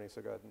this journey.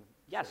 So go ahead and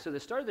yeah, so the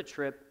start of the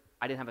trip,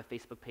 I didn't have a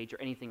Facebook page or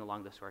anything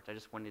along the sorts. I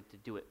just wanted to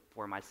do it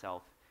for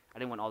myself. I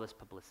didn't want all this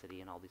publicity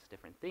and all these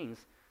different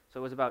things. So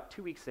it was about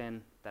 2 weeks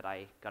in that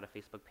I got a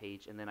Facebook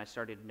page, and then I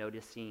started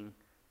noticing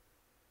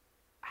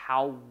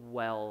how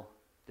well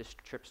this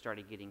trip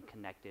started getting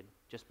connected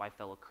just by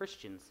fellow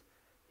Christians.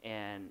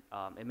 And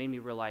it made me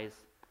realize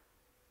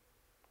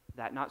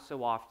that not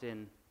so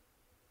often,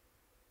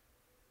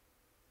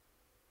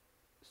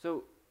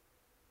 so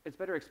it's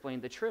better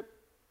explained, the trip,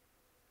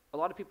 a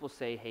lot of people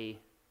say, hey,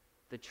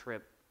 the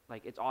trip,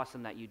 like, it's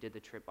awesome that you did the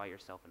trip by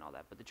yourself and all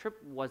that, but the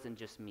trip wasn't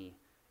just me.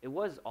 It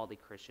was all the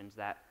Christians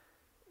that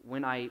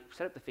when I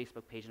set up the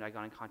Facebook page and I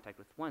got in contact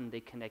with one, they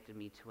connected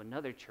me to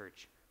another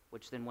church,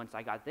 which then once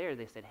I got there,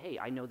 they said, hey,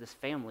 I know this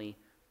family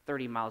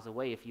 30 miles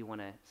away if you want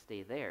to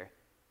stay there.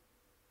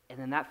 And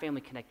then that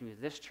family connected me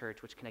to this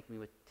church, which connected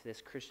me to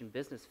this Christian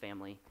business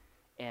family.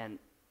 And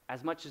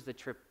as much as the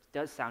trip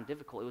does sound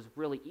difficult, it was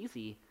really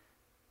easy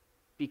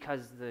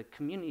because the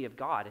community of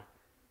God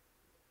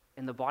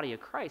and the body of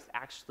Christ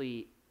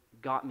actually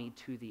got me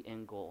to the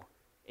end goal.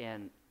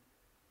 And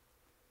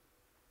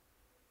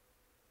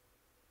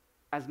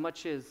as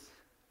much as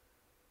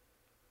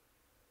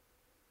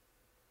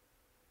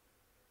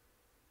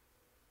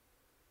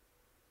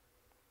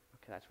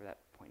okay, that's where that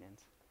point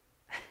ends.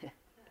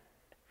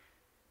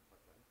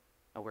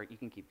 Oh, you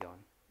can keep going.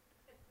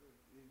 It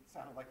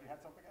sounded like you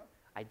had something else?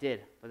 I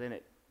did, but then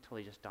it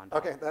totally just dawned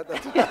Okay,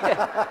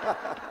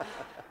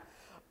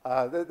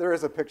 there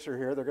is a picture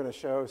here. They're going to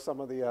show some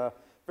of the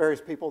various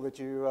people that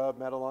you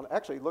met along.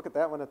 Actually, look at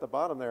that one at the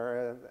bottom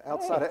there,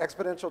 outside of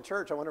Exponential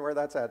Church. I wonder where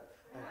that's at.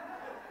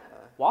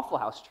 Waffle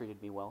House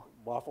treated me well.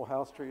 Waffle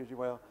House treated you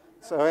well.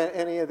 So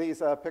any of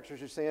these pictures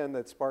you're seeing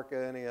that spark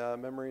any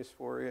memories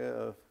for you?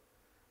 Of,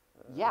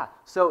 yeah,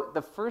 so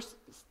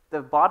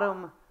the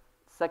bottom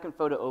second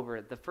photo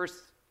over, the first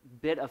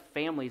bit of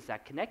families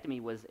that connected me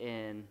was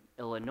in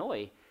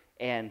Illinois,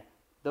 and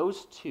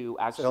those two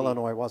actually... So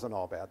Illinois wasn't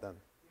all bad then?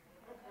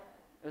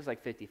 It was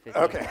like 50-50.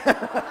 Okay.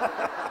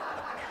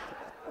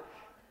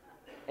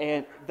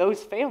 And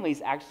those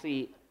families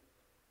actually,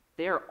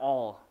 they're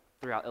all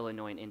throughout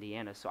Illinois and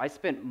Indiana. So I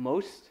spent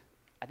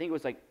I think it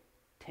was like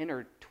 10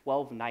 or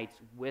 12 nights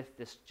with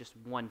this just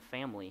one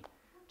family,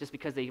 just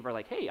because they were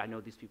like, hey, I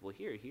know these people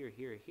here.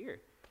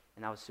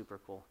 And that was super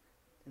cool.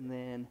 And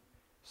then,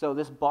 so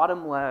this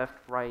bottom left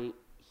right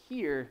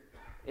here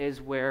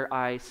is where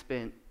I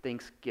spent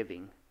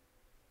Thanksgiving.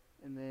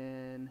 And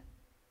then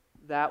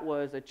that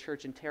was a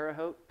church in Terre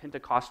Haute.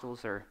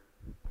 Pentecostals are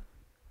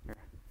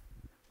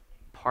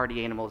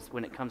party animals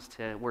when it comes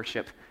to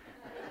worship.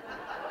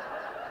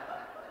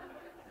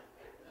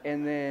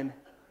 And then,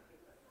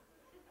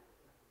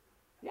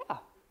 yeah,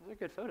 those are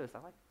good photos. I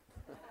like.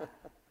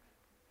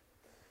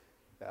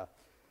 Yeah.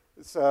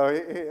 So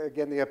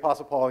again, the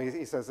Apostle Paul,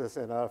 he says this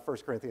in 1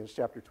 Corinthians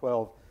chapter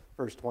 12,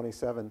 verse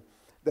 27,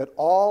 that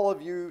all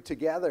of you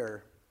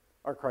together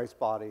are Christ's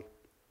body,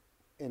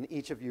 and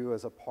each of you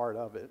is a part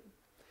of it.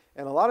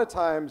 And a lot of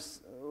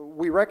times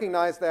we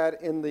recognize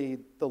that in the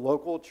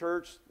local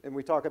church, and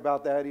we talk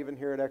about that even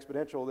here at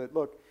Exponential, that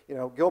look,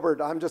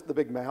 Gilbert, I'm just the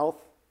big mouth,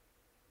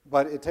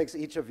 But it takes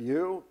each of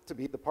you to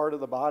be the part of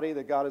the body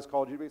that God has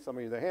called you to be. Some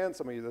of you are the hands,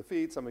 some of you are the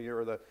feet, some of you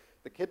are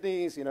the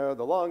kidneys, the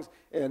lungs.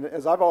 And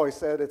as I've always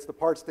said, it's the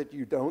parts that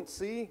you don't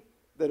see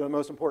that are the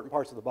most important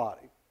parts of the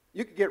body.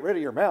 You could get rid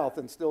of your mouth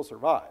and still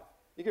survive.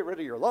 You get rid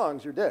of your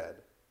lungs, you're dead,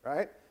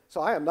 right?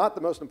 So I am not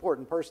the most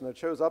important person that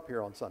shows up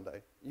here on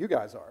Sunday. You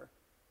guys are.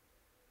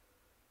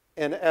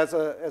 And as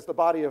the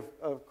body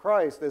of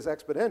Christ is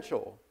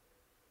exponential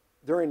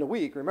during the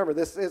week, remember,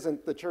 this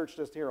isn't the church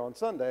just here on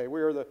Sunday.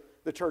 We are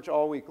the church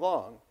all week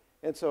long.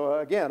 And so,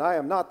 again, I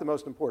am not the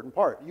most important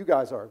part. You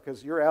guys are,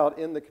 because you're out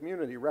in the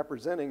community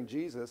representing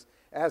Jesus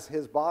as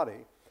his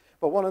body.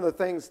 But one of the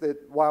things that,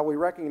 while we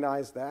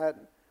recognize that,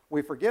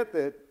 we forget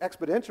that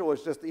exponential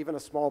is just even a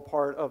small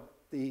part of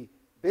the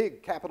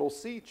big capital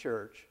C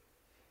church.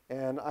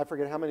 And I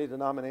forget how many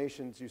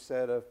denominations you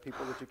said of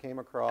people that you came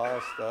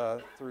across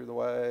through the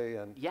way.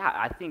 And Yeah,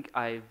 I think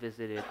I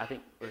visited,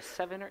 it was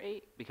 7 or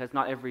 8, because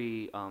not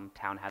every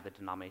town had the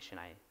denomination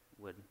I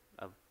would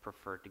have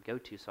preferred to go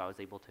to, so I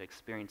was able to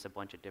experience a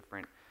bunch of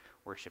different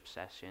worship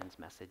sessions,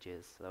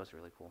 messages, so that was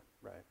really cool.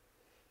 Right.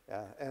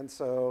 Yeah, and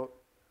so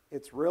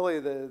it's really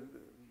the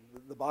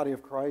body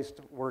of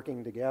Christ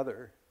working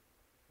together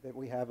that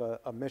we have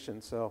a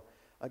mission. So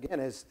again,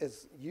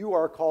 as you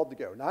are called to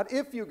go, not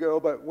if you go,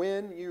 but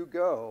when you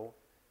go,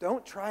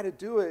 don't try to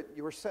do it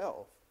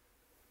yourself.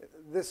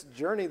 This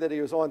journey that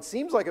he was on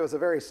seems like it was a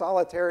very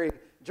solitary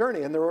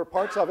journey, and there were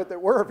parts of it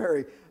that were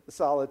very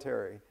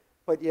solitary,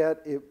 but yet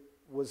it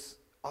was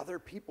other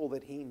people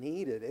that he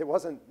needed. It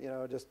wasn't,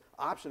 just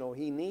optional.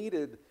 He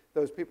needed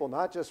those people,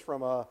 not just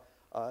from a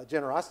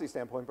generosity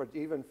standpoint, but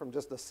even from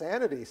just a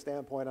sanity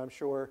standpoint, I'm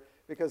sure,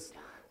 because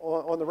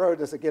on the road,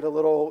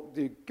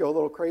 do you go a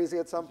little crazy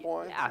at some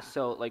point? Yeah,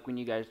 so like when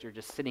you guys are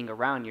just sitting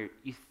around,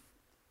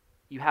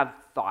 you have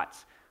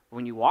thoughts.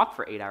 When you walk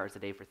for 8 hours a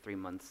day for 3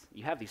 months,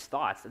 you have these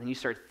thoughts, and then you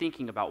start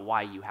thinking about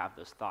why you have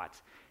those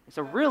thoughts. It's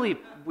a really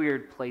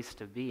weird place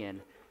to be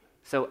in.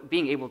 So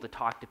being able to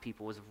talk to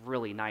people was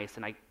really nice,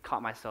 and I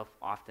caught myself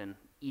often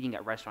eating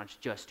at restaurants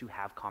just to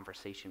have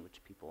conversation with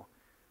people.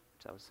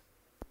 So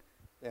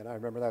And I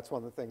remember that's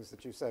one of the things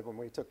that you said when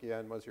we took you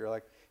in was you're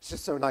like, it's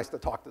just so nice to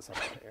talk to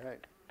somebody,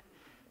 right?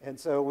 And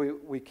so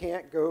we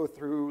can't go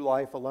through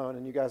life alone,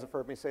 and you guys have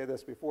heard me say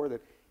this before,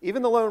 that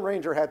even the Lone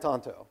Ranger had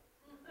Tonto.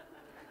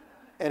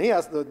 And he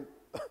has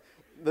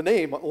the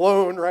name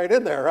Lone right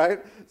in there, right?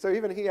 So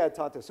even he had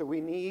Tonto. So we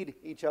need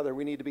each other.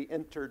 We need to be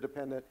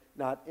interdependent,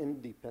 not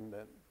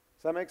independent.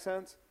 Does that make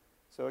sense?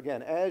 So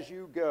again, as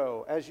you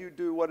go, as you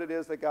do what it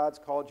is that God's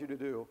called you to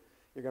do,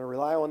 you're going to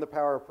rely on the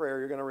power of prayer.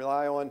 You're going to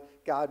rely on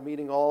God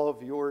meeting all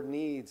of your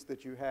needs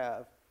that you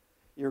have.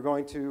 You're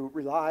going to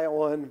rely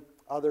on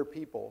other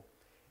people.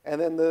 And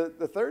then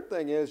the third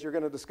thing is you're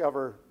going to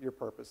discover your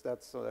purpose.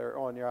 That's there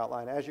on your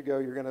outline. As you go,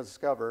 you're going to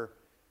discover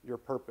your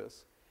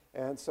purpose.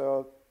 And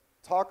so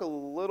talk a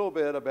little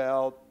bit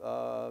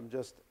about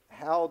just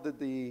how did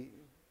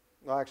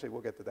well, actually,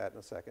 we'll get to that in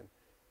a second.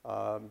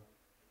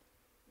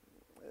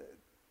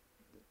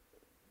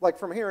 Like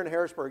from here in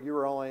Harrisburg, you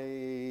were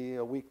only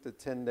a week to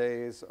 10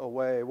 days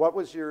away. What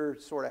was your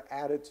sort of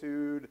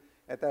attitude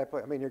at that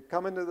point? I mean, you're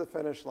coming to the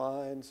finish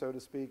line, so to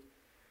speak.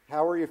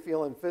 How were you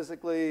feeling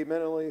physically,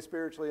 mentally,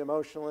 spiritually,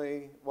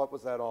 emotionally? What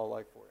was that all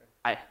like for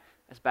you?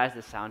 As bad as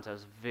this sounds, I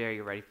was very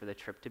ready for the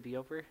trip to be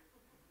over.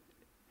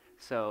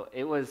 So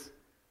it was,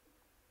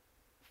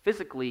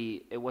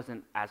 physically, it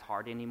wasn't as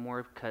hard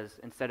anymore because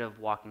instead of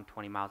walking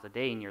 20 miles a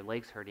day and your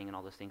legs hurting and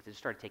all those things, it just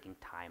started taking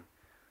time.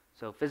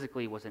 So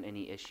physically wasn't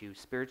any issue.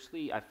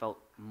 Spiritually, I felt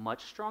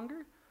much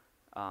stronger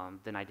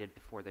than I did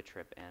before the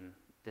trip, and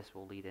this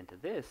will lead into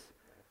this.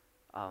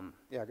 Yeah,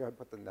 go ahead and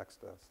put the next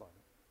slide.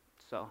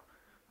 So,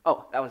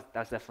 that was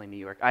definitely New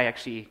York. I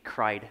actually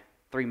cried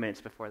 3 minutes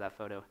before that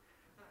photo.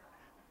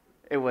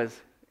 It was,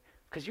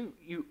 because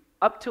you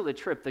up till the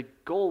trip, the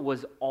goal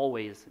was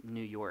always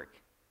New York,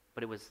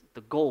 but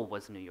the goal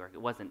was New York.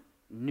 It wasn't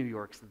New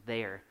York's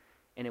there,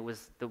 and it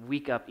was the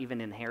week up,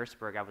 even in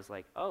Harrisburg, I was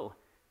like, oh,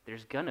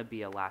 there's going to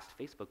be a last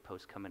Facebook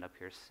post coming up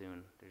here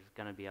soon. There's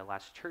going to be a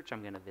last church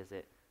I'm going to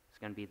visit. There's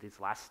going to be these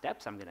last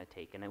steps I'm going to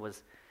take. And it was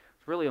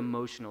a really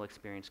emotional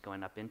experience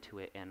going up into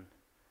it. And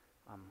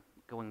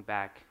going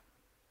back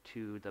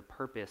to the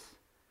purpose.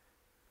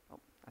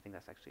 Oh, I think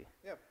that's actually.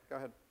 Yeah, go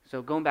ahead.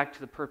 So going back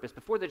to the purpose.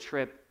 Before the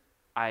trip,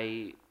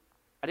 I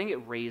didn't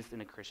get raised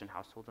in a Christian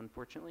household,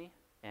 unfortunately.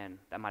 And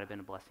that might have been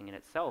a blessing in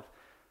itself.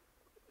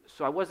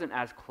 So I wasn't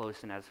as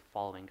close and as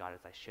following God as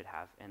I should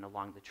have. And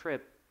along the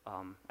trip,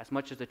 as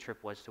much as the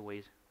trip was to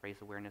raise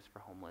awareness for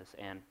homeless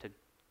and to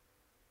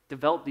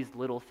develop these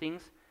little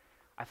things,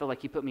 I felt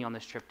like he put me on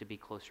this trip to be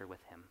closer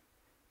with him.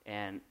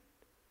 And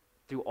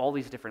through all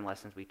these different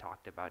lessons we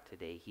talked about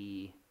today,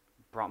 he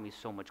brought me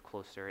so much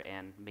closer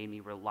and made me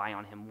rely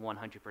on him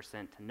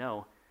 100% to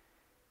know,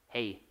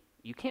 hey,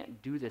 you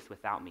can't do this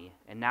without me.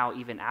 And now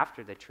even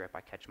after the trip,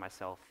 I catch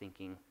myself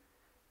thinking,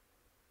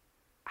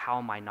 how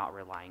am I not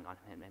relying on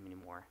him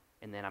anymore?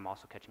 And then I'm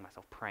also catching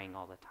myself praying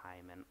all the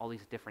time and all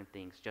these different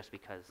things just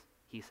because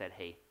he said,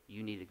 hey,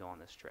 you need to go on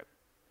this trip.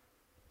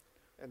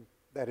 And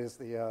that is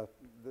the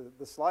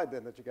slide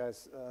then that you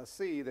guys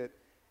see, that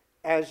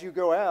as you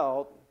go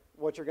out,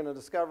 what you're going to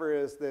discover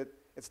is that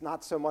it's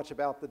not so much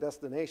about the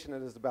destination,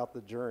 it is about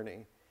the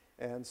journey.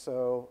 And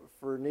so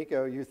for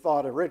Nico, you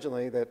thought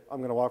originally that I'm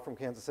going to walk from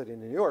Kansas City to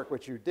New York,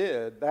 which you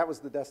did. That was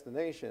the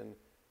destination,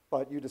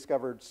 but you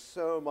discovered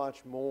so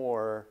much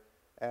more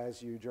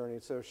as you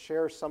journeyed. So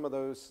share some of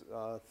those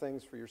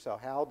things for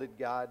yourself. How did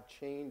God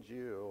change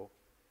you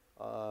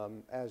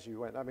as you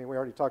went? I mean, we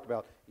already talked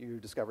about you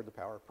discovered the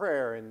power of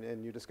prayer,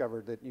 and you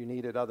discovered that you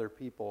needed other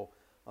people.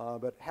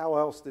 But how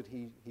else did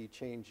he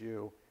change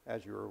you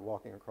as you were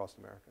walking across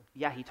America?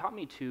 Yeah, he taught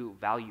me to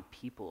value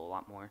people a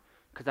lot more.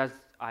 Because as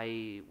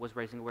I was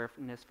raising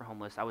awareness for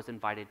homeless, I was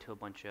invited to a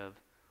bunch of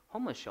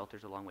homeless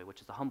shelters along the way,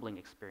 which is a humbling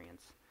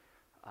experience.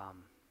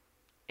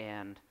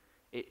 And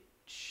it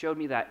showed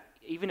me that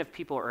even if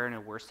people are in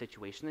a worse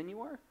situation than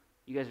you are,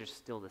 you guys are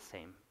still the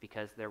same.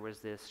 Because there was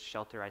this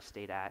shelter I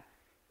stayed at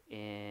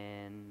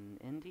in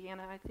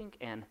Indiana, I think,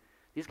 and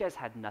these guys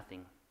had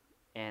nothing.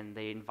 And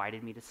they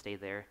invited me to stay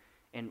there.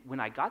 And when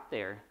I got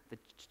there,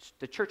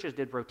 the churches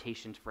did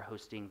rotations for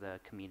hosting the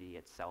community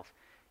itself.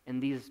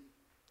 And these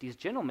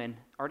gentlemen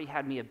already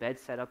had me a bed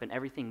set up and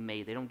everything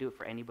made. They don't do it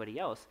for anybody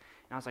else.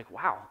 And I was like,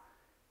 wow,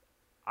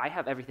 I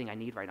have everything I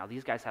need right now.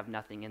 These guys have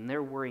nothing, and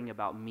they're worrying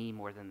about me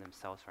more than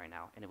themselves right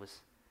now. And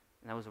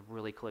that was a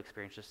really cool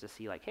experience just to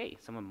see, like, hey,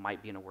 someone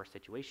might be in a worse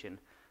situation.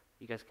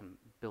 You guys can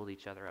build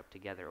each other up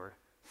together, or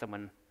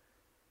someone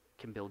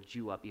can build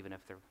you up even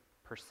if they're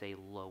per se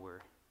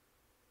lower.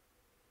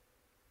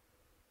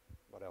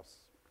 What else?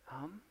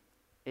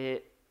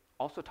 It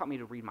also taught me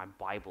to read my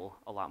Bible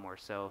a lot more.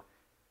 So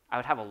I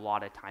would have a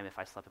lot of time if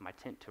I slept in my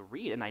tent to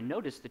read, and I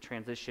noticed the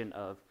transition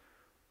of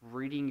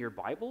reading your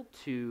Bible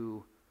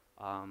to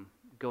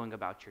going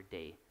about your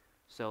day.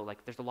 So,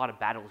 like, there's a lot of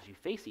battles you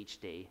face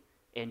each day,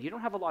 and you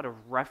don't have a lot of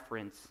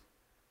reference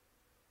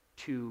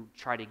to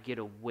try to get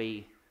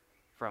away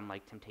from,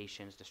 like,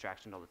 temptations,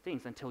 distractions, all the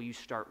things, until you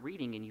start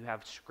reading and you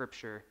have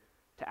Scripture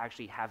to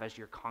actually have as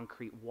your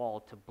concrete wall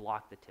to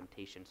block the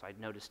temptation. So I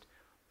noticed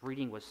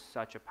reading was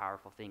such a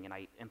powerful thing, and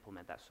I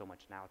implement that so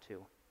much now,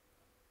 too.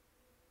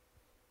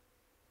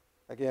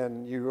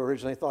 Again, you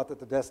originally thought that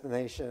the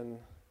destination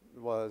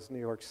was New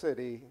York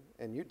City,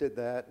 and you did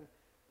that,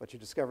 but you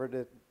discovered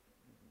that,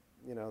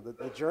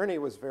 the journey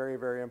was very,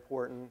 very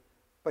important,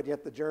 but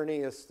yet the journey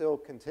is still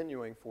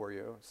continuing for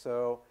you.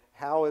 So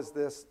how is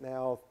this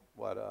now,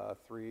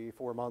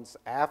 3-4 months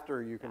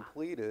after you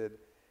completed,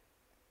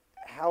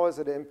 how has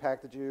it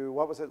impacted you?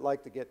 What was it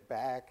like to get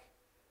back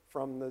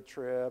from the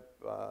trip?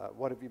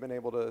 What have you been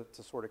able to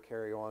sort of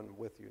carry on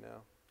with you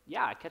now?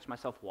 Yeah, I catch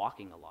myself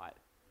walking a lot.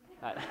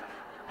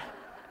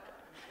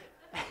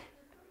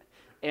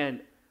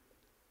 And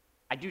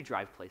I do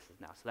drive places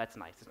now, so that's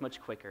nice. It's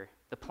much quicker.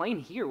 The plane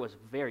here was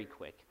very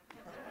quick.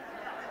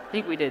 I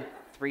think we did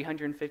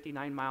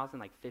 359 miles in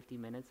like 50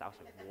 minutes. I was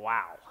like,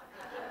 wow.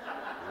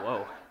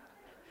 Whoa.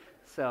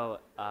 So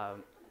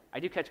I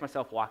do catch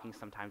myself walking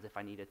sometimes if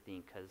I need to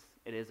think, because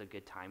it is a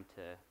good time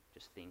to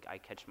just think. I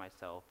catch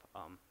myself.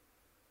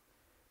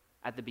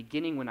 At the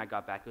beginning when I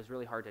got back, it was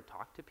really hard to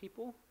talk to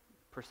people,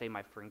 per se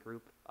my friend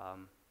group,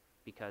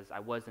 because I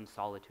was in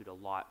solitude a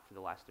lot for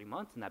the last 3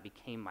 months, and that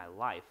became my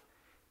life.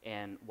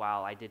 And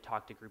while I did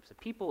talk to groups of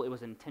people, it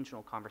was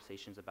intentional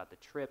conversations about the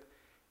trip,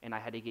 and I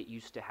had to get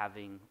used to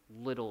having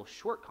little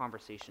short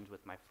conversations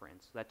with my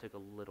friends. So that took a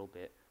little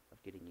bit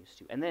of getting used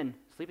to. And then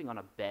sleeping on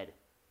a bed.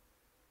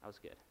 That was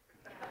good.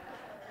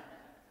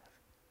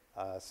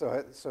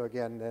 So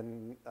again,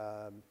 then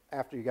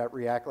after you got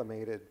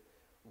reacclimated,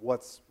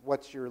 what's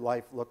your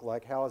life look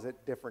like? How is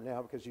it different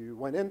now? Because you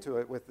went into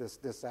it with this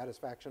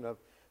dissatisfaction of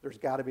there's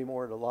got to be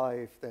more to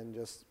life than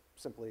just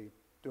simply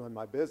doing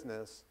my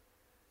business.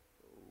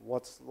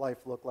 What's life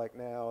look like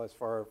now as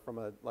far from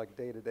a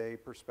day-to-day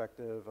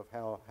perspective of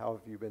how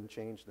have you been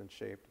changed and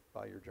shaped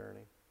by your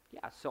journey?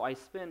 Yeah, so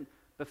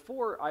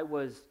before I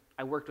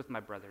worked with my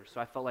brother,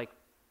 so I felt like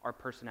our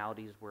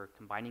personalities were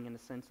combining in a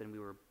sense, and we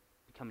were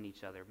becoming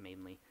each other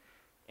mainly.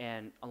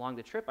 And along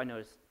the trip, I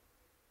noticed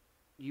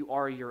you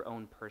are your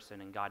own person,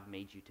 and God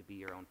made you to be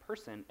your own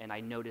person, and I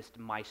noticed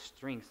my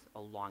strengths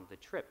along the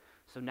trip.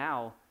 So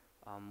now,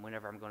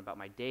 whenever I'm going about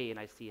my day and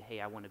I see,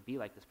 hey, I want to be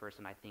like this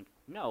person, I think,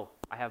 no,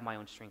 I have my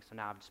own strengths. So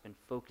now I've just been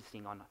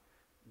focusing on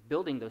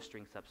building those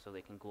strengths up so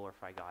they can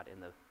glorify God in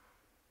the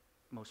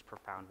most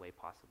profound way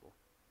possible.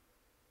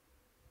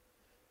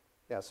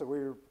 Yeah, so we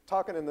were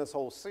talking in this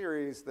whole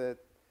series that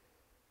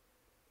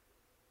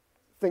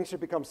things should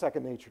become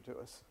second nature to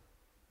us.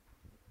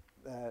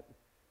 That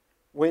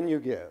when you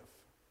give,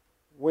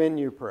 when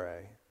you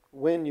pray,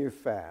 when you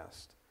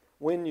fast,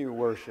 when you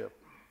worship,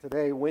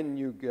 today when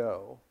you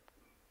go,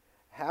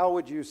 how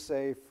would you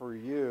say for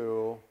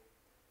you,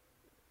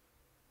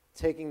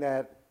 taking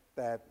that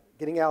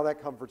getting out of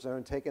that comfort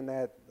zone, taking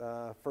that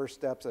first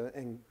steps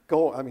and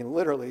go, I mean,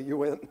 literally you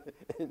went,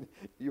 and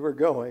you were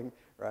going,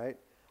 right?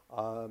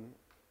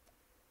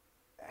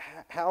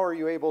 How are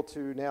you able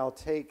to now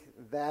take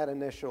that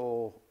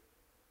initial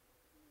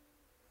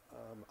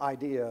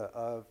idea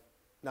of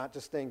not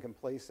just staying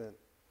complacent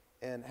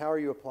And how are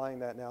you applying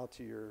that now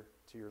to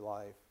your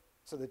life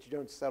so that you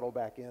don't settle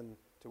back in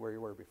to where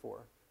you were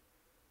before?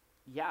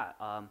 Yeah.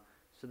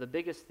 So the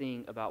biggest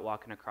thing about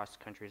walking across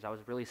the country is I was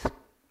really,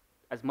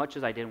 as much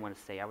as I didn't want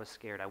to say I was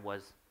scared, I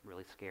was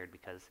really scared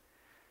because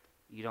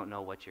you don't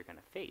know what you're going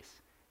to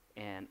face.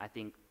 And I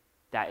think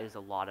that is a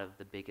lot of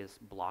the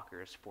biggest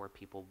blockers for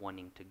people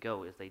wanting to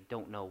go is they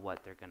don't know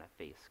what they're going to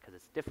face because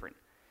it's different.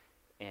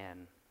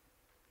 And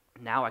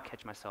now I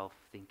catch myself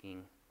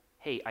thinking,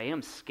 hey, I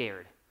am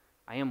scared.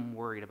 I am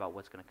worried about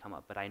what's going to come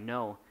up, but I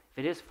know if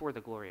it is for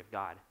the glory of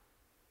God,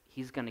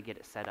 he's going to get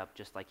it set up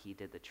just like he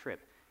did the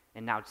trip.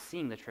 And now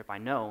seeing the trip, I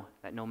know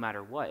that no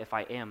matter what, if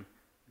I am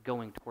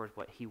going towards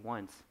what he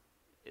wants,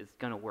 it's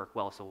going to work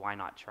well, so why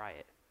not try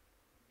it?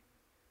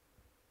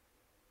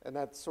 And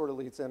that sort of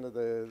leads into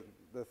the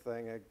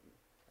thing.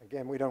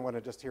 Again, we don't want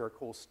to just hear a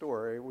cool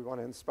story. We want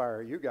to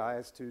inspire you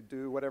guys to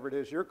do whatever it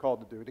is you're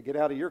called to do, to get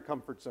out of your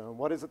comfort zone.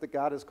 What is it that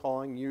God is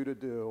calling you to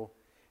do,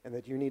 and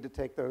that you need to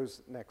take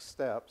those next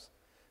steps?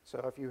 So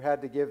if you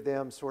had to give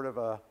them sort of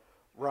a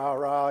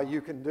rah-rah,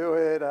 you can do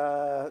it,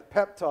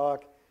 pep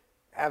talk,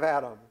 have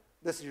at them.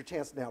 This is your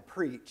chance to now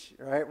preach,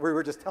 right? We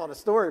were just telling a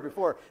story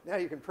before. Now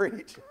you can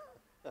preach.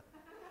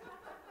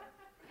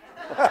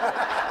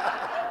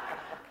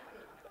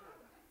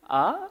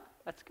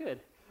 That's good.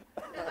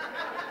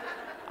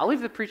 I'll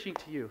leave the preaching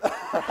to you.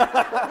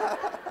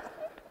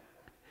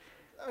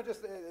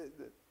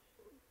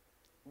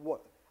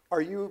 What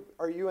are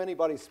you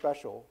anybody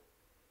special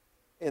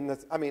in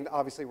this? I mean,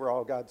 obviously we're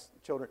all God's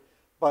children,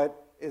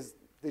 but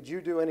did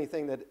you do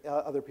anything that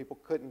other people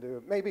couldn't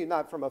do? Maybe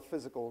not from a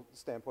physical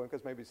standpoint,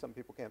 because maybe some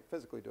people can't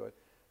physically do it.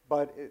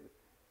 But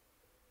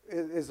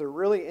is there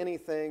really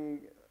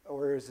anything,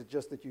 or is it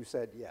just that you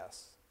said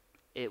yes?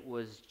 It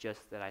was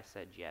just that I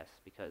said yes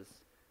because,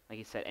 like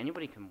you said,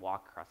 anybody can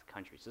walk across the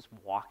country. It's just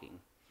walking.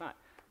 It's not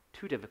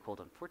too difficult,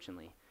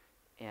 unfortunately.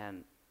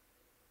 And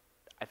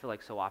I feel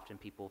like so often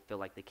people feel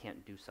like they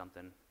can't do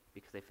something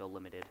because they feel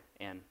limited.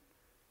 And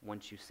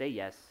once you say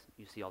yes,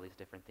 you see all these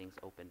different things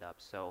opened up.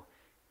 So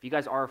if you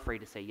guys are afraid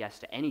to say yes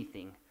to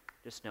anything,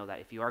 just know that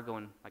if you are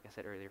going, like I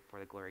said earlier,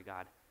 for the glory of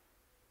God,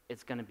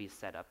 it's going to be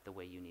set up the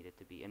way you need it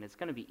to be. And it's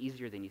going to be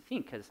easier than you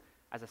think because,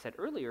 as I said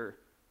earlier,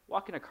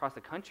 walking across the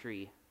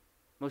country,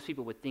 most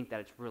people would think that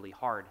it's really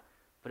hard,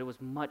 but it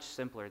was much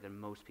simpler than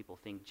most people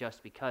think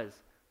just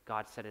because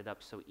God set it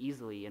up so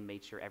easily and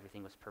made sure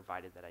everything was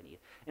provided that I need.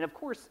 And of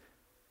course,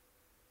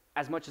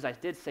 as much as I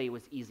did say it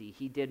was easy,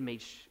 he did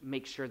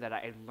make sure that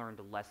I learned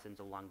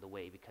lessons along the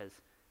way because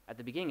at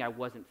the beginning I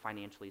wasn't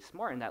financially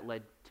smart, and that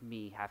led to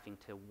me having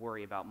to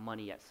worry about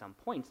money at some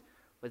points.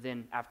 But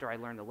then after I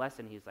learned the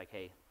lesson, he's like,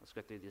 hey, let's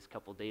go through these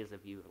couple days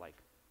of you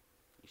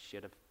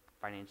should have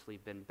financially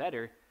been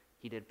better.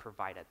 He did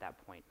provide at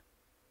that point.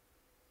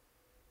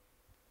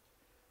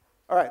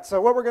 All right,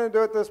 so what we're going to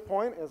do at this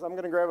point is I'm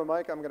going to grab a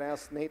mic. I'm going to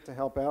ask Nate to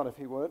help out if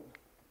he would.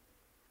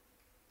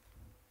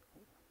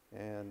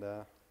 And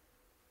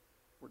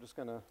we're just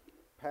going to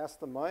pass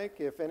the mic.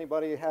 If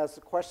anybody has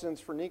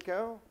questions for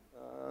Nico,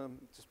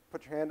 just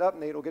put your hand up.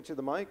 Nate will get you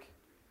the mic.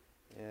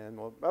 And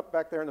we'll up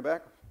back there in the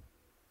back.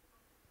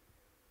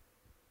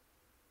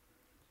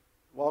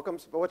 Welcome.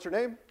 What's your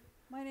name?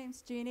 My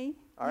name's Jeannie.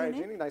 All right,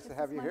 Jeannie, nice to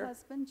have you here. My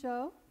husband,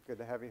 Joe. Good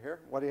to have you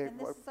here. And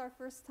this is our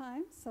first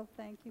time, so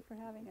thank you for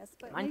having us.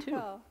 But Mine too.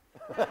 Nico,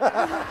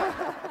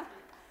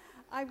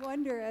 I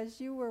wonder, as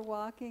you were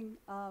walking,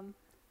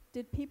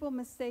 did people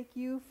mistake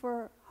you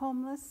for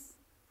homeless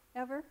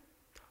ever?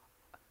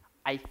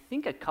 I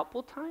think a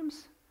couple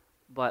times,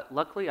 but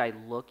luckily I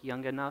look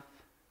young enough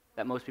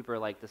that most people are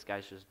like, this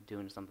guy's just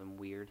doing something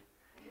weird.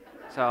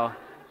 So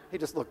he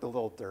just looked a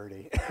little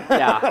dirty.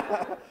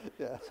 yeah.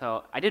 Yeah.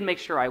 So I did make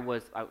sure I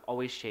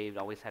always shaved,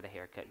 always had a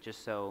haircut,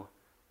 just so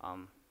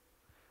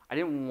I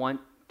didn't want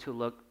to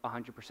look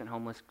 100%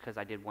 homeless because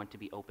I did want to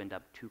be opened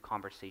up to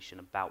conversation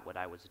about what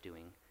I was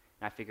doing.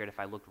 And I figured if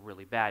I looked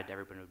really bad,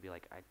 everybody would be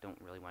like, I don't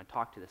really want to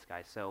talk to this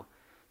guy. So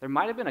there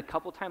might have been a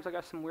couple times I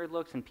got some weird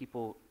looks and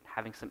people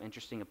having some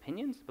interesting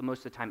opinions, but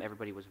most of the time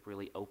everybody was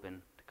really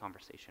open to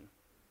conversation.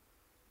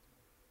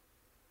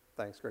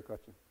 Thanks, great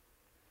question.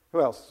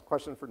 Who else?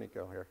 Question for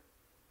Nico here.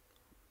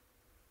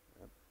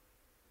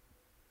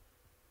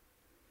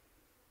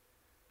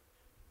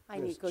 Hi,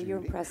 Yes, Nico. You're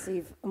Judy.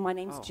 impressive. My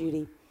name's Oh.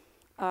 Judy.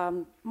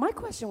 My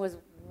question was,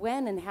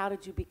 when and how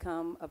did you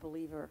become a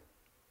believer?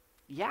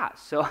 Yeah,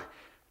 so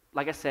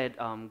like I said,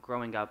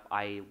 growing up,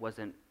 I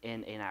wasn't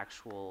in an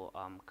actual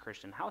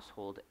Christian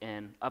household,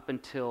 and up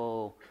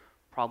until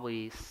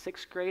probably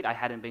 6th grade, I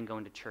hadn't been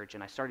going to church,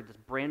 and I started this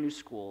brand new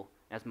school.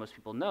 As most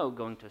people know,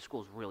 going to a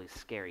school is really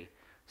scary.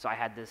 So I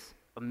had this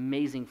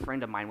amazing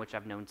friend of mine, which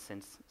I've known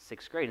since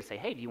 6th grade, and say,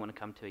 hey, do you want to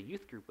come to a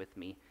youth group with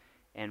me?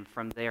 And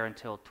from there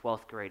until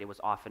 12th grade, it was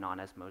off and on,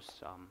 as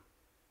most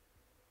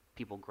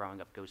people growing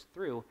up goes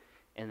through.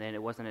 And then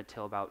it wasn't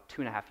until about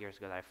 2.5 years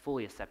ago that I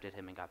fully accepted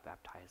him and got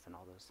baptized and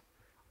all those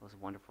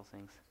wonderful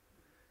things.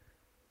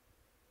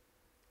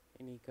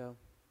 Hey Nico,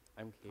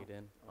 I'm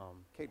Caden.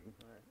 Caden,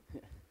 all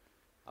right.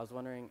 I was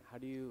wondering,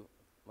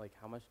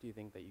 how much do you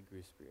think that you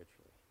grew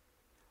spiritually?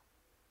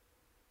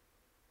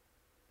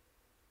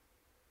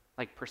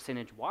 Like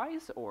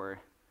percentage-wise,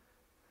 or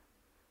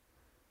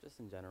Just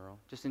in general.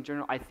 just in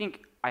general? I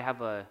think I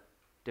have a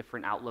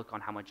different outlook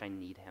on how much I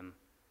need him,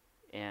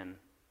 and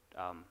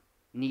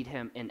need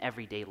him in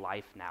everyday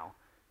life now.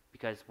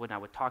 Because when I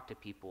would talk to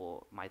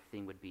people, my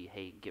thing would be,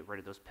 hey, get rid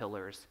of those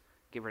pillars,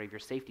 get rid of your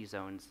safety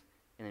zones,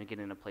 and then get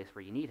in a place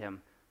where you need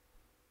him.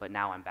 But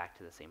now I'm back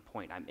to the same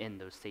point. I'm in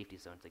those safety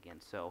zones again.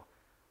 So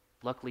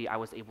luckily, I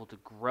was able to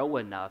grow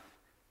enough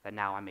that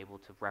now I'm able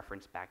to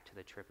reference back to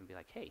the trip and be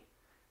like, hey,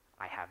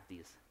 I have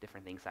these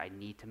different things I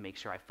need to make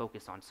sure I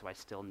focus on, so I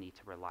still need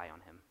to rely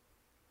on him.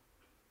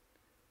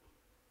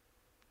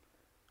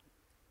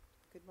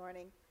 Good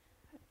morning.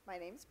 My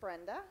name's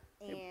Brenda,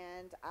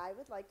 and I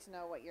would like to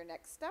know what your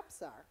next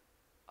steps are.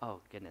 Oh,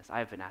 goodness, I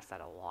have been asked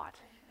that a lot.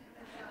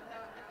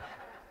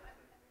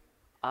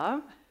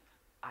 I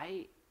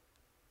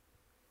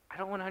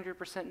don't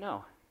 100%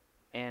 know.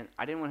 And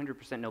I didn't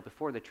 100% know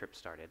before the trip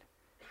started.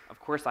 Of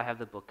course, I have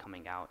the book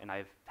coming out, and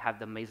I've had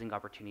the amazing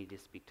opportunity to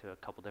speak to a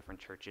couple different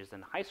churches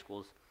and high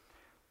schools.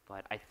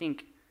 But I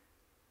think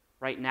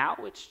right now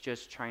it's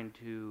just trying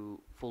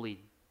to fully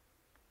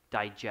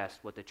digest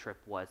what the trip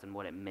was and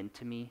what it meant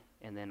to me,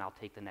 and then I'll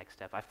take the next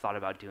step. I've thought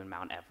about doing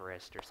Mount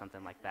Everest or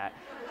something like that.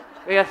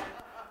 Because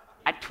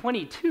at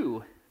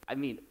 22, I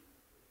mean,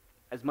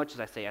 as much as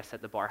I say I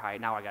set the bar high,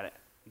 now I got to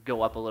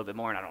go up a little bit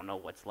more, and I don't know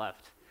what's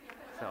left.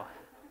 So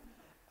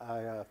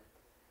I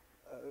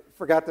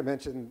forgot to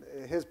mention,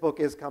 his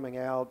book is coming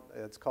out.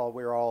 It's called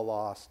We're All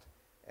Lost.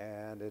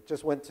 And it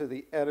just went to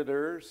the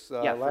editors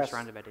first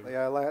round of editing.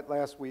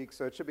 last week,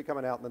 so it should be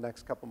coming out in the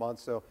next couple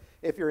months. So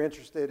if you're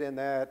interested in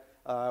that,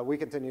 we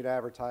continue to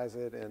advertise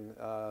it, and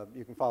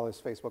you can follow his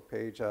Facebook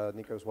page,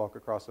 Nico's Walk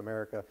Across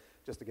America,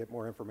 just to get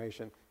more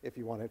information if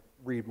you want to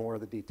read more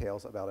of the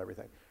details about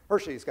everything.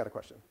 Hershey's got a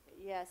question.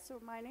 Yeah, so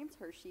my name's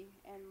Hershey,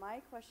 and my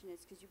question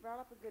is, because you brought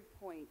up a good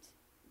point,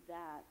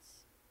 that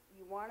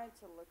you wanted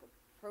to look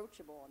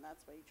approachable, and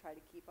that's why you try to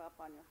keep up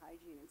on your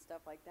hygiene and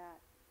stuff like that.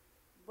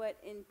 But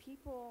in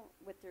people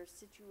with their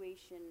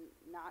situation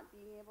not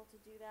being able to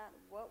do that,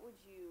 what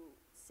would you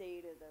say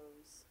to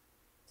those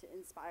to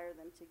inspire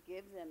them, to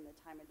give them the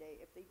time of day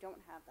if they don't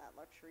have that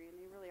luxury and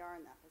they really are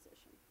in that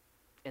position?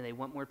 and they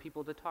want more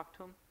people to talk to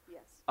them.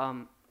 Yes.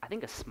 I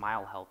think a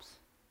smile helps,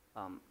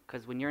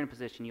 because when you're in a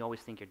position, you always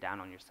think you're down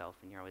on yourself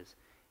and you're always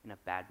in a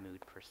bad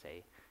mood per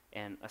se.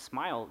 And a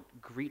smile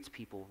greets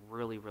people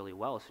really, really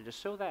well. So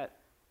just show that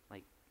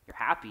like you're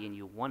happy and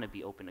you want to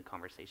be open to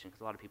conversation.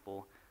 Because a lot of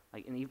people,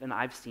 like, and even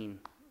I've seen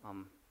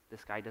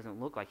this guy doesn't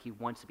look like he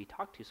wants to be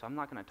talked to, so I'm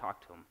not going to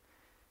talk to him.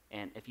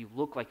 And if you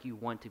look like you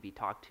want to be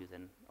talked to,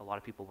 then a lot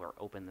of people will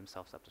open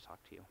themselves up to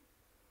talk to you.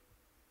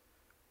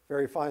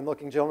 Very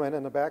fine-looking gentleman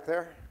in the back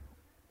there.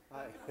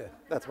 Hi.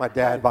 That's my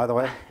dad, by the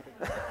way.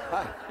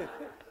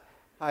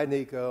 Hi,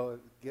 Nico.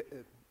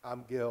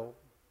 I'm Gil,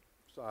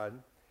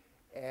 son.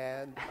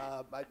 And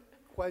my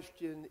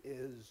question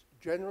is,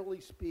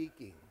 generally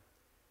speaking,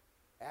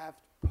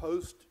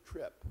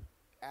 post-trip,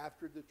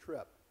 after the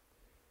trip,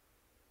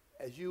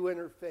 as you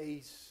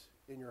interface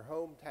in your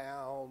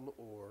hometown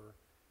or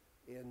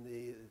in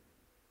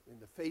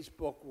the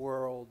Facebook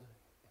world,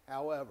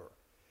 however,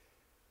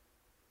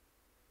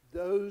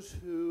 those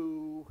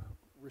who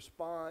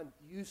respond,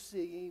 you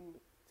see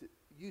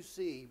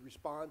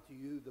respond to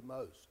you the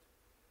most.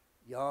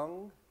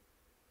 Young,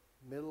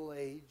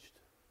 middle-aged,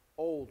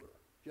 older,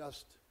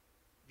 just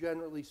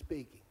generally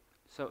speaking.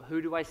 So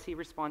who do I see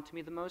respond to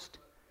me the most?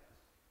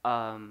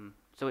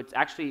 So it's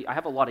actually, I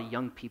have a lot of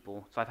young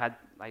people. So I had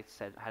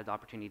the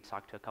opportunity to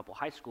talk to a couple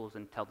high schools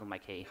and tell them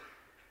like, hey,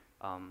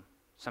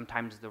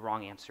 sometimes the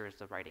wrong answer is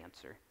the right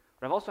answer.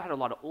 But I've also had a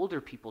lot of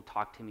older people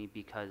talk to me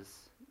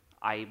because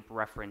I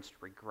referenced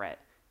regret.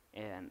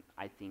 And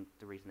I think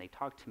the reason they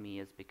talk to me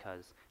is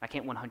because, I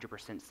can't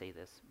 100% say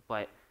this,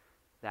 but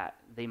that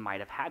they might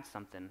have had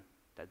something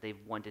that they've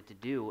wanted to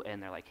do,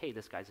 and they're like, hey,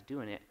 this guy's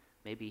doing it.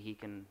 Maybe he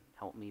can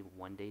help me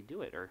one day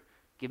do it, or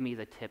give me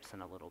the tips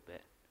in a little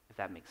bit, if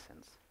that makes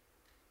sense.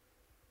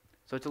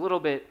 So it's a little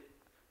bit,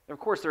 of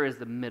course there is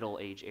the middle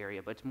age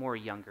area, but it's more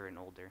younger and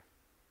older.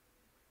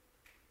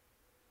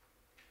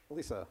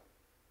 Lisa.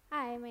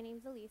 Hi, my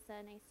name's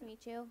Elisa. Nice to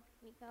meet you,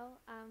 Nico.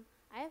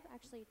 I have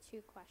actually two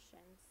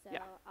questions, so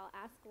Yeah. I'll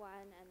ask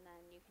one and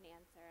then you can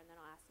answer, and then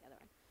I'll ask the other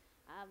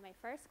one. My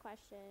first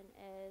question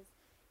is,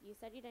 you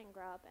said you didn't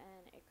grow up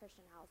in a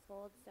Christian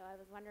household, so I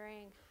was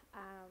wondering,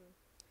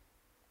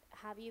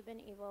 have you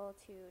been able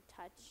to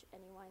touch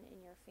anyone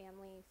in your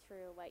family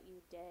through what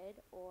you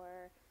did,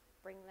 or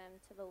bring them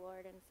to the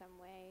Lord in some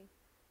way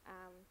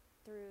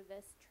through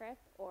this trip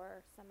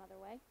or some other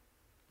way?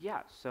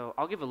 Yeah, so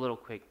I'll give a little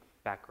quick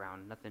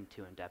background, nothing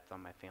too in-depth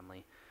on my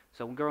family.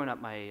 So growing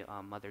up, my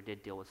mother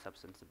did deal with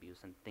substance abuse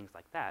and things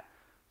like that.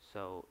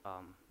 So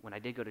when I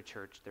did go to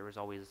church, there was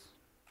always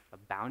a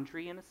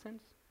boundary in a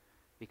sense,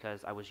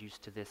 because I was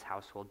used to this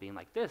household being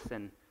like this,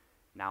 and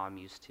now I'm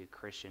used to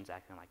Christians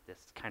acting like this.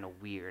 It's kind of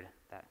weird,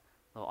 that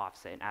little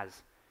offset. And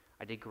as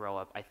I did grow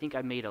up, I think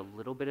I made a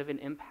little bit of an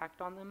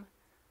impact on them,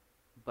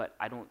 but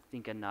I don't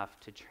think enough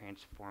to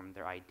transform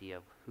their idea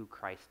of who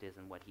Christ is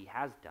and what he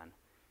has done.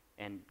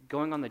 And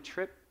going on the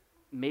trip,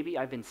 maybe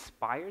I've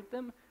inspired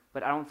them,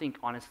 but I don't think,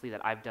 honestly,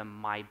 that I've done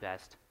my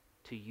best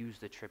to use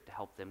the trip to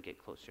help them get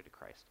closer to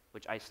Christ,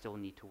 which I still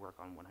need to work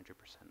on 100%.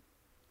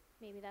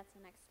 Maybe that's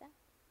the next step.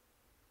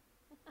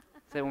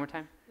 Say it one more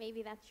time.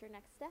 Maybe that's your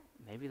next step.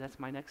 Maybe that's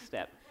my next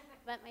step.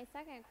 But my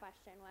second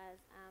question was,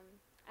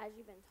 as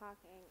you've been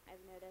talking, I've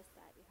noticed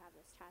that you have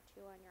this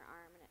tattoo on your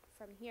arm, and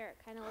from here it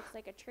kind of looks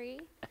like a tree.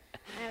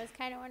 And I was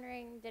kind of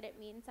wondering, did it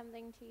mean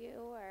something to you,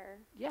 or?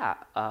 Yeah,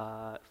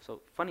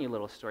 so funny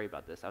little story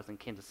about this. I was in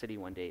Kansas City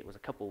one day. It was a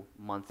couple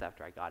months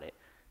after I got it.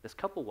 This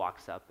couple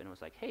walks up and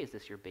was like, hey, is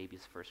this your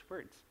baby's first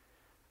words?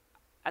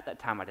 At that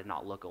time, I did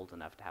not look old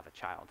enough to have a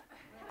child.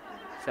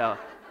 So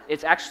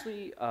it's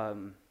actually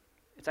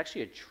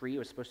a tree. It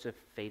was supposed to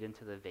fade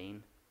into the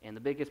vein. And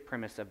the biggest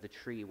premise of the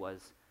tree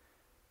was,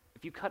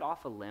 if you cut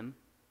off a limb,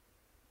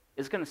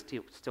 it's going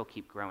to still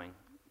keep growing.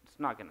 It's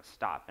not going to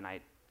stop. And I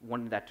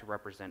wanted that to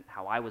represent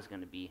how I was going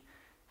to be.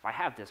 If I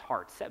have this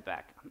hard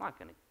setback, I'm not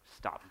going to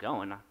stop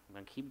going. I'm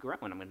going to keep growing.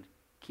 I'm going to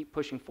keep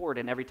pushing forward.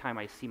 And every time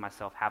I see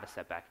myself have a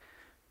setback,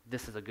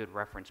 this is a good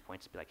reference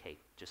point to be like, hey,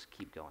 just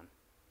keep going.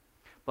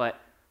 But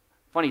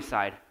funny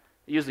side,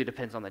 it usually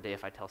depends on the day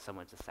if I tell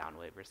someone it's a sound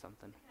wave or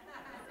something.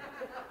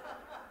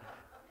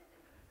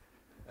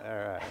 All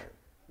right.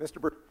 Mr.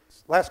 Bruce,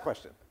 last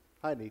question.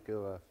 Hi,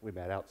 Nico. We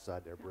met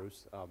outside there,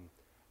 Bruce.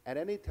 At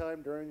any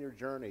time during your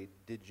journey,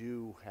 did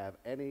you have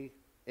any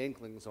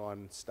inklings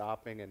on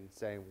stopping and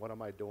saying, what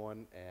am I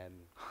doing? And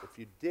if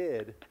you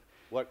did,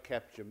 what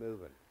kept you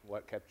moving?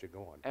 What kept you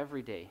going?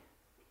 Every day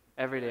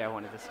I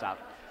wanted to stop.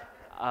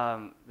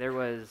 There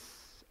was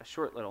a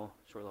short little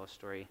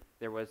story.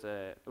 It was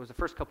the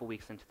first couple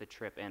weeks into the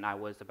trip, and I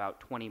was about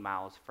 20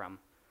 miles from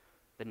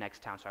the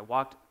next town. So I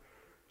walked,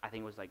 I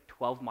think it was like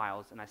 12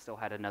 miles, and I still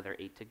had another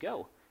 8 to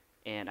go.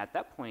 And at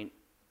that point,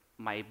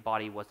 my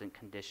body wasn't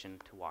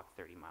conditioned to walk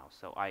 30 miles.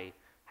 So I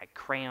had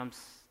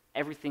cramps,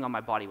 everything on my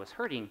body was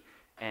hurting,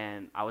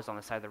 and I was on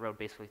the side of the road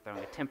basically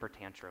throwing a temper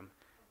tantrum.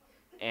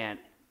 And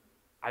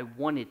I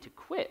wanted to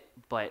quit,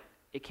 but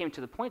it came to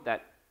the point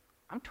that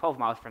I'm 12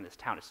 miles from this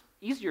town. It's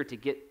easier to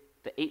get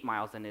the 8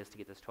 miles than it is to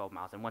get this 12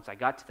 miles. And once I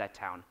got to that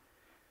town,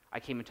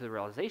 I came into the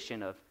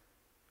realization of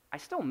I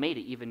still made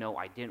it even though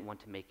I didn't want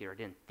to make it or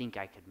didn't think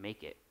I could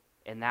make it.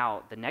 And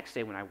now the next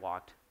day when I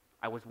walked,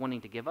 I was wanting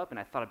to give up, and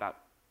I thought about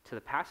to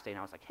the past day, and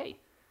I was like, hey,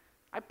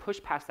 I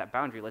pushed past that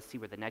boundary. Let's see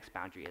where the next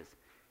boundary is.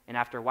 And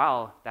after a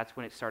while, that's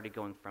when it started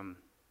going from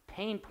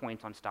pain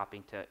points on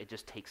stopping to it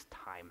just takes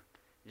time.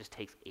 It just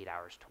takes 8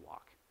 hours to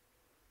walk.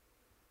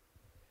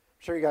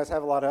 I'm sure you guys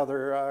have a lot of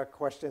other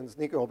questions.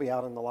 Nico will be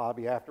out in the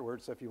lobby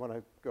afterwards, so if you want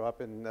to go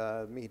up and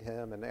meet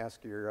him and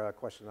ask your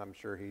question, I'm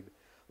sure he'd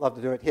love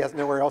to do it. He has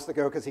nowhere else to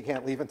go because he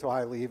can't leave until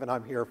I leave, and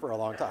I'm here for a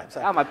long time.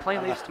 So, my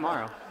plane leaves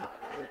tomorrow.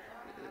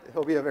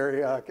 He'll be a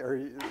very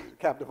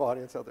captive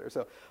audience out there.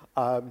 So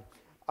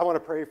I want to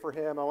pray for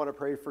him. I want to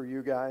pray for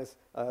you guys.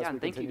 And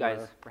thank you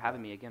guys for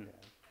having me again.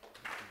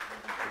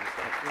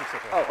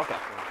 Oh, okay.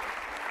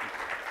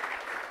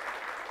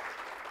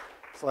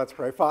 So let's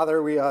pray.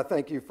 Father, we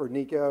thank you for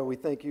Nico. We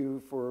thank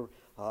you for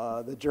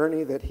the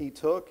journey that he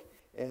took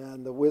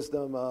and the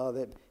wisdom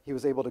that he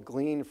was able to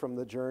glean from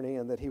the journey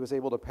and that he was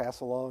able to pass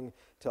along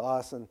to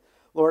us. And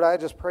Lord, I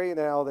just pray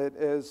now that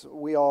as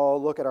we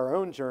all look at our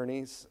own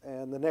journeys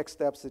and the next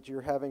steps that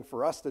you're having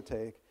for us to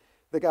take,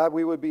 that God,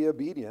 we would be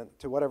obedient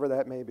to whatever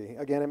that may be.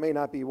 Again, it may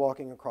not be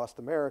walking across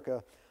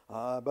America,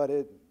 but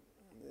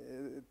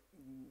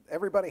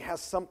everybody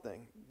has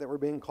something that we're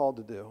being called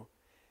to do.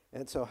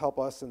 And so help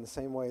us in the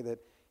same way that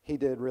he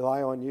did,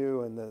 rely on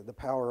you and the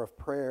power of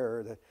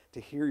prayer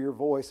to hear your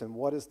voice and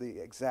what is the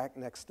exact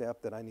next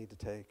step that I need to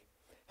take.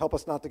 Help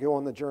us not to go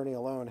on the journey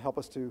alone. Help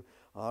us to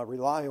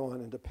rely on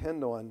and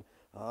depend on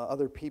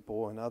other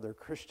people and other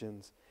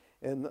Christians.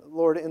 And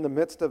Lord, in the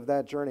midst of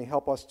that journey,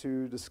 help us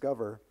to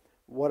discover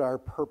what our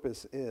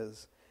purpose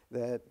is.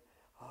 That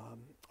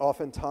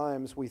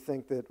oftentimes we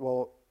think that,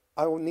 well,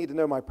 I will need to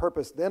know my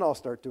purpose, then I'll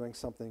start doing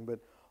something. But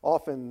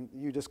often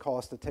you just call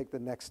us to take the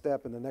next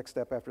step and the next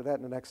step after that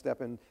and the next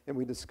step, and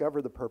we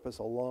discover the purpose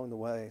along the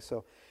way.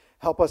 So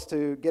help us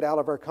to get out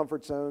of our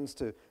comfort zones,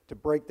 to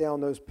break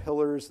down those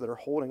pillars that are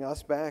holding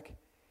us back,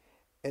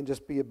 and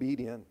just be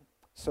obedient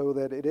so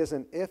that it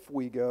isn't if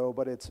we go,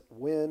 but it's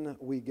when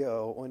we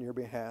go on your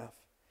behalf.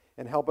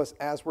 And help us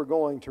as we're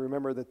going to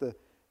remember that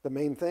the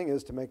main thing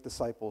is to make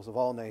disciples of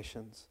all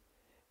nations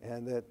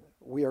and that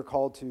we are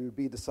called to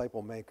be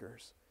disciple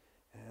makers.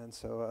 And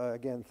so,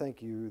 again,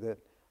 thank you that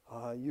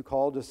you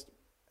call just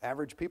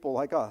average people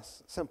like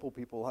us, simple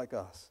people like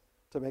us,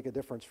 to make a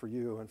difference for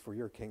you and for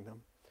your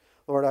kingdom.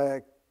 Lord,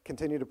 I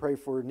continue to pray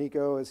for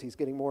Nico as he's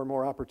getting more and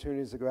more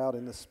opportunities to go out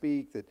and to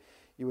speak, that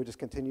you would just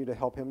continue to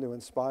help him to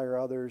inspire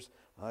others,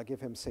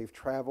 give him safe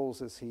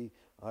travels as he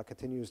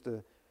continues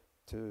to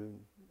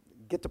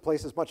get to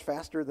places much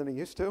faster than he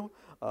used to,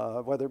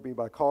 whether it be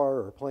by car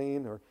or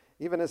plane or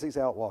even as he's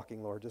out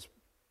walking, Lord. Just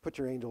put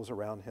your angels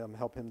around him,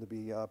 help him to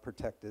be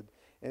protected,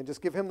 and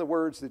just give him the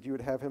words that you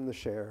would have him to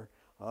share,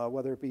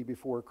 whether it be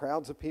before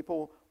crowds of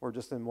people or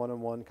just in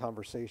one-on-one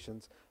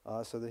conversations,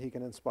 so that he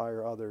can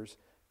inspire others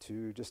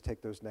to just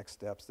take those next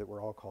steps that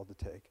we're all called to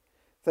take.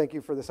 Thank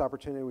you for this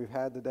opportunity we've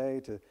had today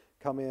to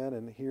come in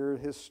and hear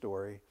his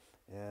story,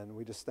 and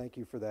we just thank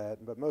you for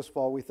that. But most of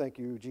all, we thank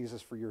you,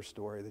 Jesus, for your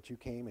story, that you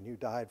came and you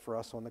died for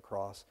us on the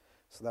cross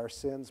so that our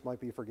sins might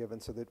be forgiven,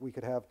 so that we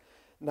could have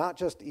not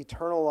just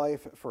eternal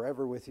life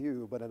forever with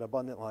you, but an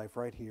abundant life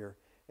right here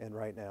and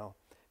right now.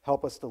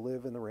 Help us to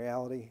live in the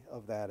reality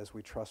of that as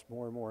we trust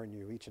more and more in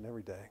you each and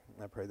every day.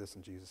 And I pray this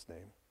in Jesus'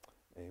 name.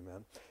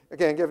 Amen.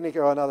 Again, give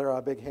Nico another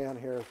big hand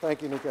here.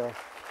 Thank you, Nico,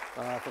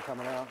 for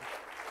coming out.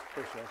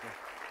 Appreciate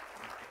you.